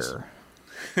Tomorrow news.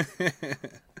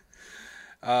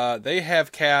 They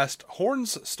have cast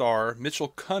Horns star Mitchell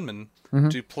Kunman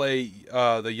to play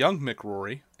the young Mick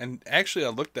Rory, and actually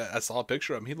I saw a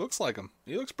picture of him. He looks like him.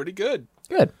 He looks pretty good.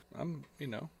 Good. I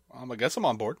guess I'm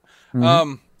on board.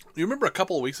 Mm-hmm. You remember a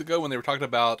couple of weeks ago when they were talking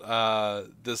about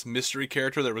this mystery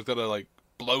character that was going to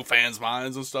blow fans'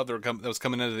 minds and stuff that was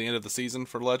coming into the end of the season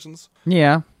for Legends?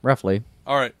 Yeah, roughly.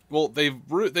 All right. Well, they've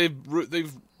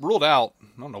ruled out.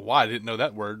 I don't know why I didn't know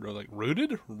that word. Or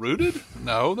rooted?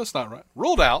 No, that's not right.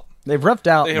 Ruled out. They've roughed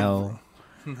out. No.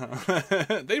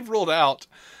 They've ruled out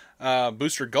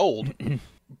Booster Gold,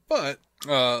 but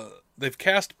they've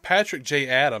cast Patrick J.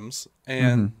 Adams,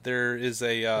 and there's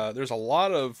a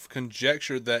lot of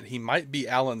conjecture that he might be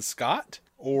Alan Scott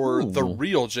or the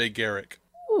real Jay Garrick.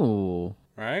 Ooh.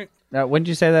 Right? Now, when did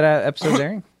you say that episode's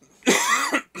airing?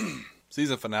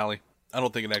 Season finale. I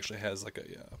don't think it actually has like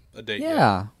a date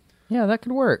yet. Yeah, that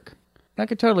could work. That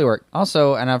could totally work.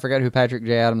 Also, and I forgot who Patrick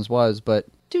J. Adams was, but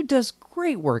dude does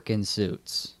great work in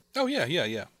Suits. Oh,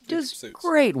 yeah. Does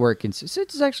great work in Suits.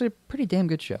 Suits is actually a pretty damn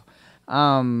good show.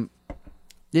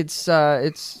 It's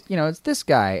this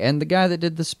guy and the guy that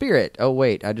did The Spirit. Oh,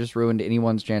 wait, I just ruined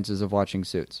anyone's chances of watching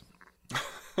Suits.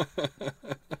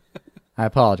 I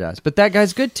apologize. But that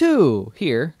guy's good, too,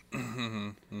 here.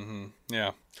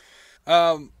 Yeah.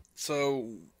 So...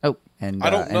 Oh, and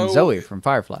I don't know. and Zoe from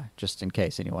Firefly, just in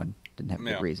case anyone didn't have a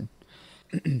good reason.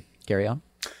 Carry on.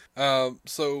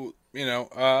 So,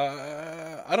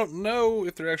 I don't know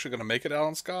if they're actually going to make it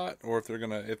Alan Scott, or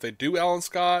if they do Alan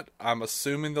Scott, I'm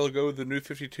assuming they'll go the New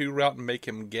 52 route and make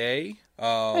him gay.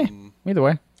 Either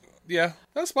way. Yeah,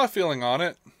 that's my feeling on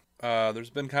it.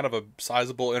 There's been kind of a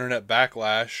sizable internet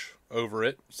backlash over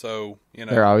it, so,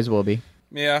 There always will be.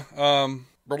 Yeah,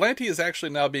 Berlanti is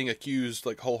actually now being accused,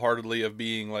 like, wholeheartedly of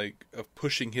being, like, of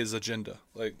pushing his agenda.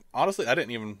 Like, honestly, I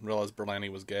didn't even realize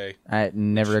Berlanti was gay. It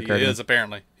never occurred to me. He is,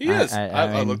 apparently. He is.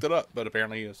 I looked it up, but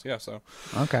apparently he is. Yeah, so.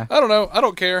 Okay. I don't know. I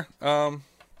don't care. So,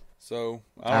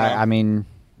 I don't know. I mean...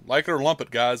 Like it or lump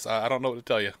it, guys. I don't know what to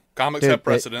tell you. Comics have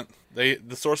precedent. The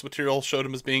source material showed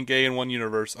him as being gay in one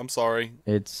universe. I'm sorry.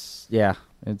 It's in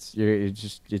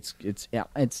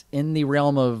the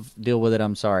realm of deal with it.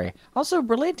 I'm sorry. Also,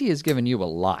 Berlanti has given you a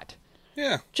lot.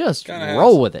 Yeah. Just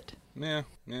roll with it. Yeah.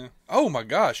 Oh my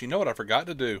gosh! You know what I forgot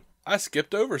to do? I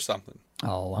skipped over something.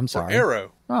 Oh, I'm sorry. For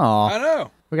Arrow. Oh, I know.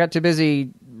 We got too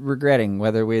busy regretting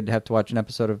whether we'd have to watch an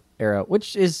episode of Arrow,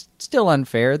 which is still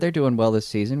unfair. They're doing well this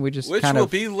season. Which will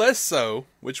be less so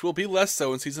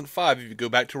in season 5. If you go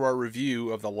back to our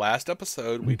review of the last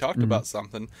episode, we talked about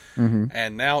something,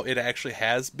 and now it actually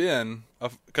has been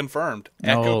confirmed.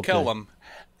 Echo Kellum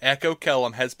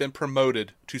has been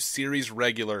promoted to series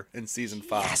regular in season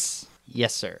 5.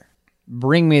 Yes, sir.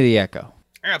 Bring me the Echo.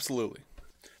 Absolutely.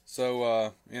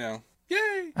 So, yay!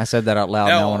 I said that out loud,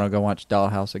 and I want to go watch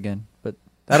Dollhouse again, but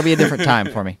that'll be a different time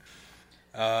for me.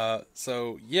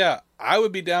 So, yeah, I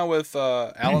would be down with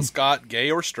Alan Scott,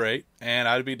 gay or straight, and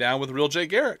I'd be down with real Jay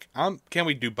Garrick. Can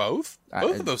we do both?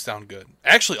 Both of those sound good.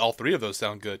 Actually, all three of those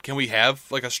sound good. Can we have,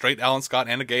 like, a straight Alan Scott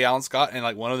and a gay Alan Scott, and,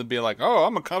 like, one of them be like, oh,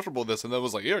 I'm uncomfortable with this, and then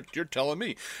was like, you're telling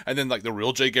me. And then, like, the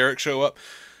real Jay Garrick show up.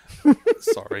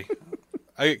 Sorry.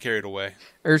 I get carried away.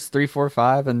 Earth's 3, 4,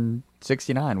 5, and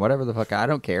 69. Whatever the fuck. I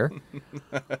don't care.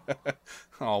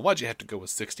 Oh, why'd you have to go with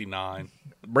 69?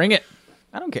 Bring it.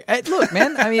 I don't care. Hey, look,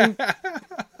 man. I mean,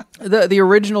 the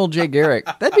original Jay Garrick.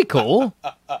 That'd be cool.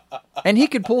 And he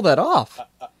could pull that off.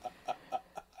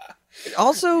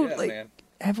 Also,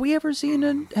 have we ever seen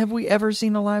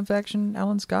a live action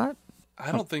Alan Scott?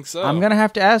 I don't think so. I'm going to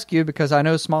have to ask you because I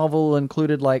know Smallville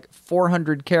included like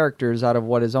 400 characters out of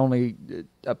what is only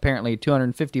apparently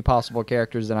 250 possible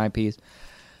characters and IPs.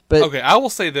 But okay, I will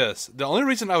say this. The only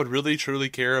reason I would really truly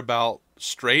care about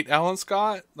straight Alan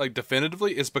Scott, like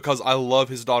definitively, is because I love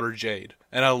his daughter Jade.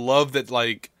 And I love that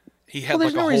like he had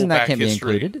like a whole back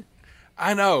history. Be included.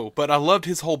 I know, but I loved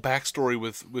his whole backstory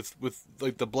with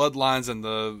like the bloodlines and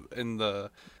the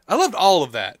I loved all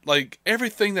of that. Like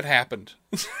everything that happened.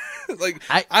 Like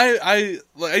I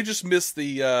just miss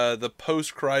the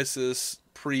post-crisis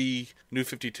pre-New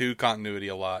 52 continuity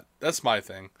a lot. That's my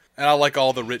thing. And I like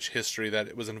all the rich history that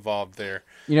it was involved there.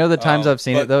 You know the times I've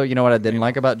seen it though, you know what I didn't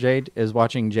like about Jade is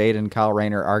watching Jade and Kyle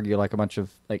Rayner argue like a bunch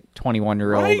of like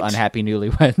 21-year-old unhappy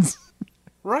newlyweds.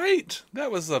 Right.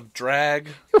 That was a drag.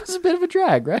 It was a bit of a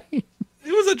drag, right? It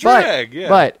was a drag, yeah.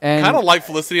 But and kind of like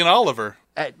Felicity and Oliver.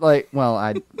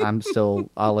 I'm still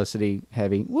Olicity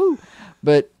heavy. Woo.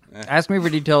 But ask me for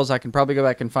details. I can probably go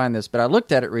back and find this. But I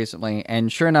looked at it recently,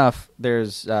 and sure enough,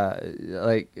 there's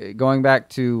going back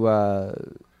to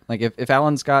if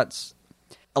Alan Scott's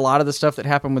a lot of the stuff that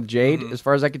happened with Jade, as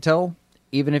far as I could tell,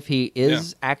 even if he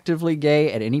is actively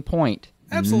gay at any point,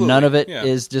 none of it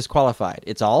is disqualified.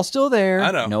 It's all still there.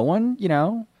 I know. No one,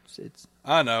 it's.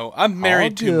 I know. I'm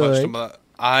married too much to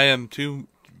I am too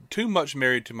much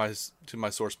married to my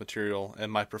source material and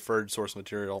my preferred source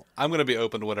material. I'm going to be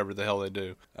open to whatever the hell they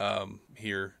do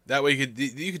here. That way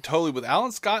you could totally, with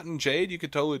Alan Scott and Jade, you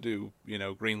could totally do,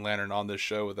 Green Lantern on this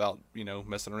show without,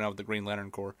 messing around with the Green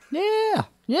Lantern Corps. Yeah.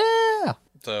 Yeah.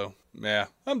 So, yeah,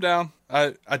 I'm down.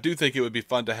 I do think it would be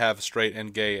fun to have straight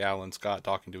and gay Alan Scott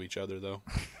talking to each other, though.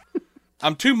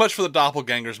 I'm too much for the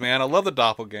doppelgangers, man. I love the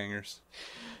doppelgangers.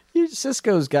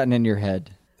 Cisco's gotten in your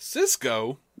head.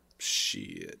 Cisco?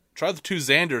 Shit. Try the 2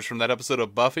 Xanders from that episode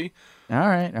of Buffy. All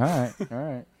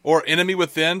right. Or Enemy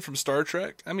Within from Star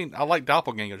Trek. I mean, I like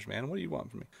doppelgangers, man. What do you want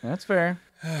from me? That's fair.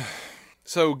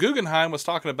 So Guggenheim was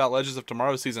talking about Legends of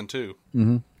Tomorrow Season 2.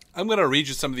 Mm-hmm. I'm going to read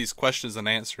you some of these questions and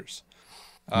answers.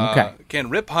 Okay. Can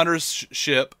Rip Hunter's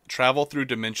ship travel through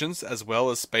dimensions as well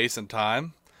as space and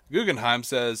time? Guggenheim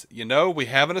says, we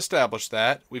haven't established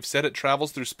that. We've said it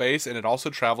travels through space and it also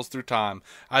travels through time.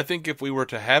 I think if we were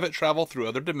to have it travel through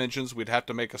other dimensions, we'd have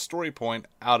to make a story point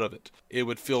out of it. It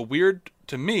would feel weird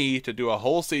to me to do a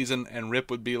whole season and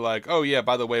Rip would be like, oh yeah,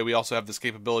 by the way, we also have this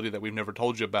capability that we've never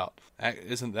told you about.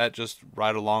 Isn't that just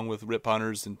right along with Rip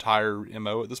Hunter's entire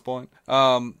MO at this point?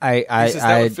 That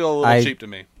would feel a little cheap to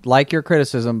me. Like your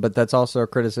criticism, but that's also a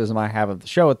criticism I have of the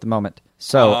show at the moment.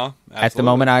 So at the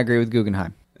moment, I agree with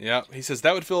Guggenheim. Yeah, he says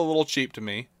that would feel a little cheap to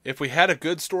me. If we had a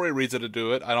good story reason to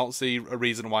do it, I don't see a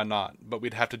reason why not, but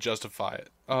we'd have to justify it.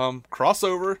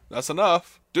 Crossover, that's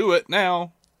enough. Do it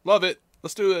now. Love it.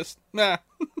 Let's do this. Nah.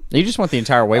 You just want the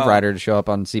entire Wave Rider to show up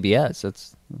on CBS.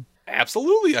 That's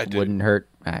absolutely I do. Wouldn't hurt.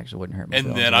 Actually, wouldn't hurt.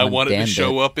 And then I want it to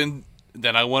show up in.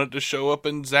 Then I want it to show up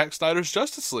in Zack Snyder's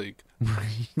Justice League.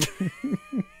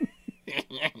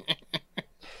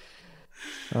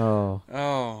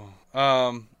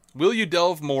 Will you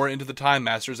delve more into the Time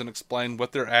Masters and explain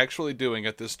what they're actually doing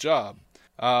at this job?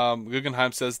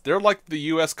 Guggenheim says, they're like the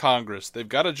U.S. Congress. They've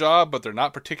got a job, but they're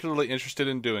not particularly interested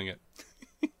in doing it.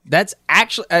 That's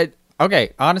actually...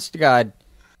 okay, honest to God.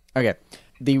 Okay,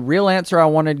 the real answer I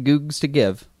wanted Googs to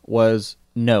give was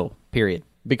no, period.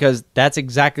 Because that's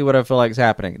exactly what I feel like is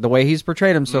happening. The way he's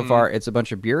portrayed him so far, it's a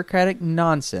bunch of bureaucratic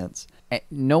nonsense.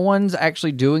 No one's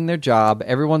actually doing their job.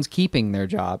 Everyone's keeping their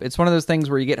job. It's one of those things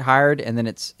where you get hired and then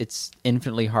it's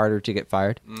infinitely harder to get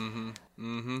fired.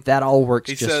 That all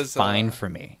works fine for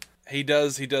me. He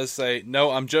does say,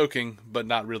 no, I'm joking, but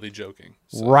not really joking.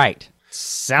 So. Right.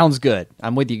 Sounds good.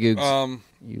 I'm with you, Googs.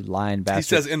 You lying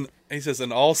bastard. He says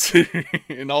in all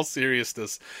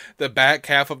seriousness, the back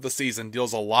half of the season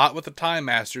deals a lot with the Time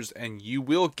Masters, and you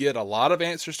will get a lot of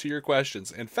answers to your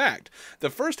questions. In fact, the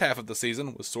first half of the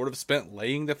season was sort of spent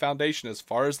laying the foundation as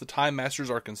far as the Time Masters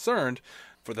are concerned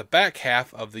for the back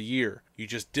half of the year. You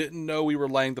just didn't know we were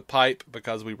laying the pipe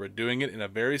because we were doing it in a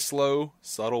very slow,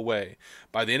 subtle way.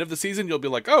 By the end of the season, you'll be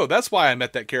like, oh, that's why I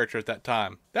met that character at that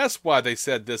time. That's why they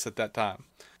said this at that time.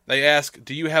 They ask,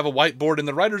 do you have a whiteboard in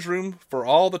the writer's room for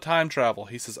all the time travel?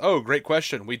 He says, oh, great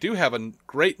question. We do have a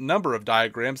great number of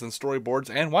diagrams and storyboards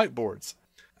and whiteboards.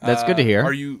 That's good to hear.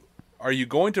 Are you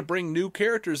going to bring new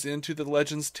characters into the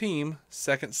Legends team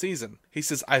second season? He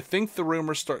says, I think the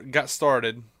rumor got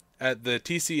started at the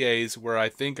TCAs where I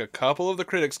think a couple of the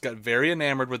critics got very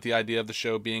enamored with the idea of the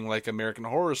show being like American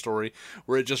Horror Story,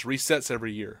 where it just resets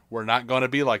every year. We're not going to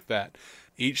be like that.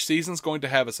 Each season's going to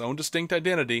have its own distinct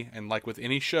identity, and like with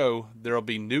any show, there'll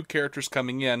be new characters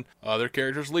coming in, other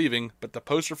characters leaving, but the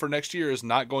poster for next year is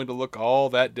not going to look all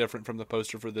that different from the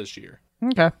poster for this year.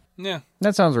 Okay. Yeah.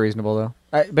 That sounds reasonable,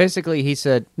 though. Basically, he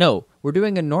said, no, we're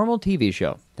doing a normal TV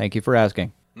show. Thank you for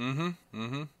asking. We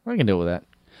can deal with that.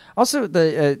 Also,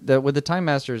 the with the Time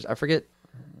Masters, I forget...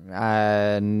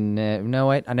 no,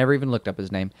 wait, I never even looked up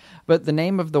his name. But the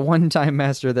name of the one Time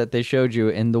Master that they showed you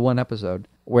in the one episode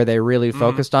where they really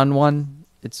focused on one,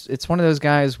 it's one of those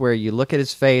guys where you look at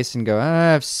his face and go,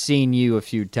 I've seen you a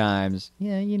few times.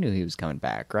 Yeah, you knew he was coming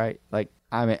back, right? Like,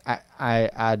 I mean,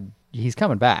 he's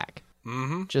coming back.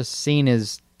 Just seen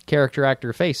his character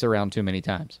actor face around too many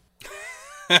times.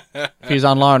 If he was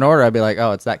on Law and Order, I'd be like,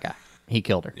 oh, it's that guy. He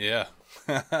killed her. Yeah.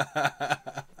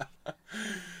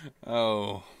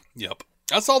 Oh, yep.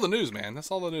 That's all the news, man.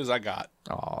 That's all the news I got.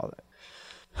 Oh,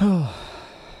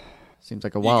 seems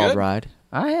like a wild ride.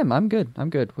 I am. I'm good.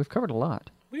 We've covered a lot.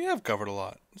 We have covered a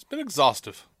lot. It's been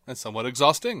exhaustive and somewhat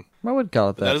exhausting. I would call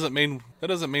it that. That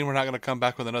doesn't mean we're not going to come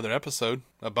back with another episode,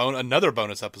 another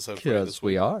bonus episode. Because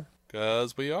we are.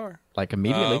 Because we are. Like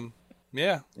immediately.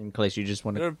 Yeah. In case you just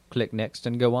want to click next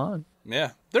and go on.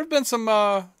 Yeah, there have been some.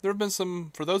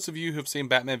 For those of you who've seen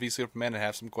Batman v Superman and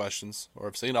have some questions, or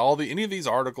have seen any of these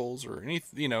articles, or any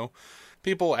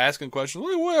people asking questions.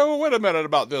 Wait a minute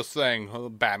about this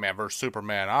thing, Batman versus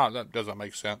Superman. That doesn't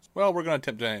make sense. Well, we're going to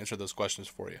attempt to answer those questions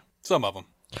for you. Some of them,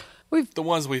 the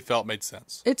ones we felt made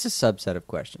sense. It's a subset of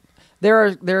questions.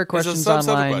 There are questions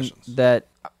online that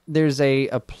there's a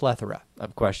plethora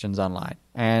of questions online,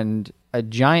 and a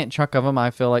giant chunk of them I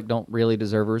feel like don't really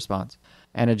deserve a response.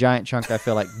 And a giant chunk I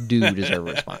feel like do deserve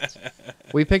a response.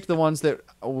 We picked the ones that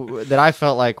I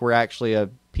felt like were actually a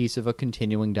piece of a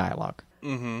continuing dialogue.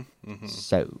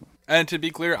 So, and to be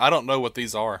clear, I don't know what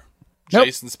these are. Nope.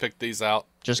 Jason's picked these out.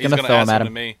 Just gonna throw them at him.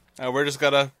 To me. We're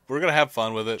gonna have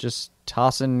fun with it. Just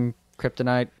tossing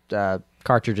kryptonite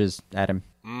cartridges at him.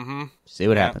 Mm-hmm. See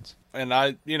what happens. And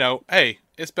hey,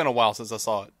 it's been a while since I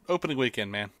saw it. Opening weekend,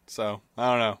 man. So,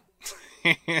 I don't know.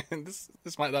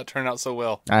 This might not turn out so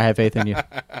well. I have faith in you.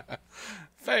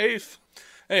 Faith.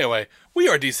 Anyway, we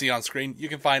are DC On Screen. You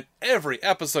can find every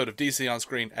episode of DC On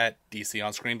Screen at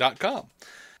dconscreen.com.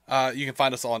 You can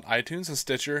find us on iTunes and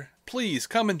Stitcher. Please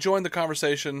come and join the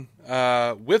conversation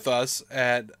with us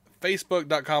at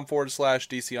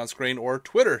facebook.com/DC On Screen or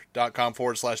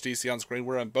twitter.com/DC On Screen.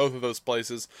 We're in both of those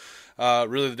places.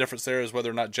 Really, the difference there is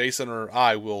whether or not Jason or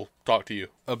I will talk to you.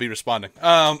 I'll be responding.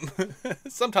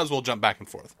 Sometimes we'll jump back and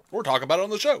forth. Or talk about it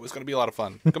on the show. It's going to be a lot of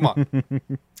fun. Come on.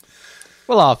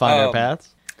 We'll all find our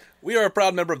paths. We are a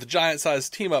proud member of the Giant Size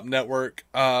Team Up Network.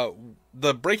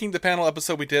 The Breaking the Panel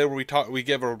episode we did, where we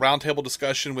gave a roundtable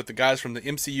discussion with the guys from the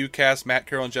MCU cast, Matt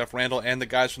Carroll and Jeff Randall, and the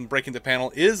guys from Breaking the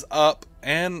Panel, is up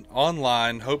and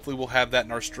online. Hopefully we'll have that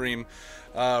in our stream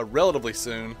relatively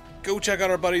soon. Go check out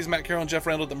our buddies Matt Carroll and Jeff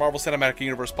Randall at the Marvel Cinematic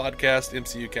Universe podcast,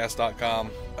 mcucast.com.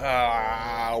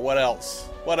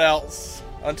 What else?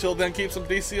 Until then, keep some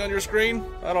DC on your screen?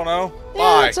 I don't know. Yeah,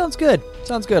 Bye. That sounds good.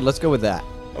 Let's go with that.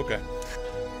 Okay.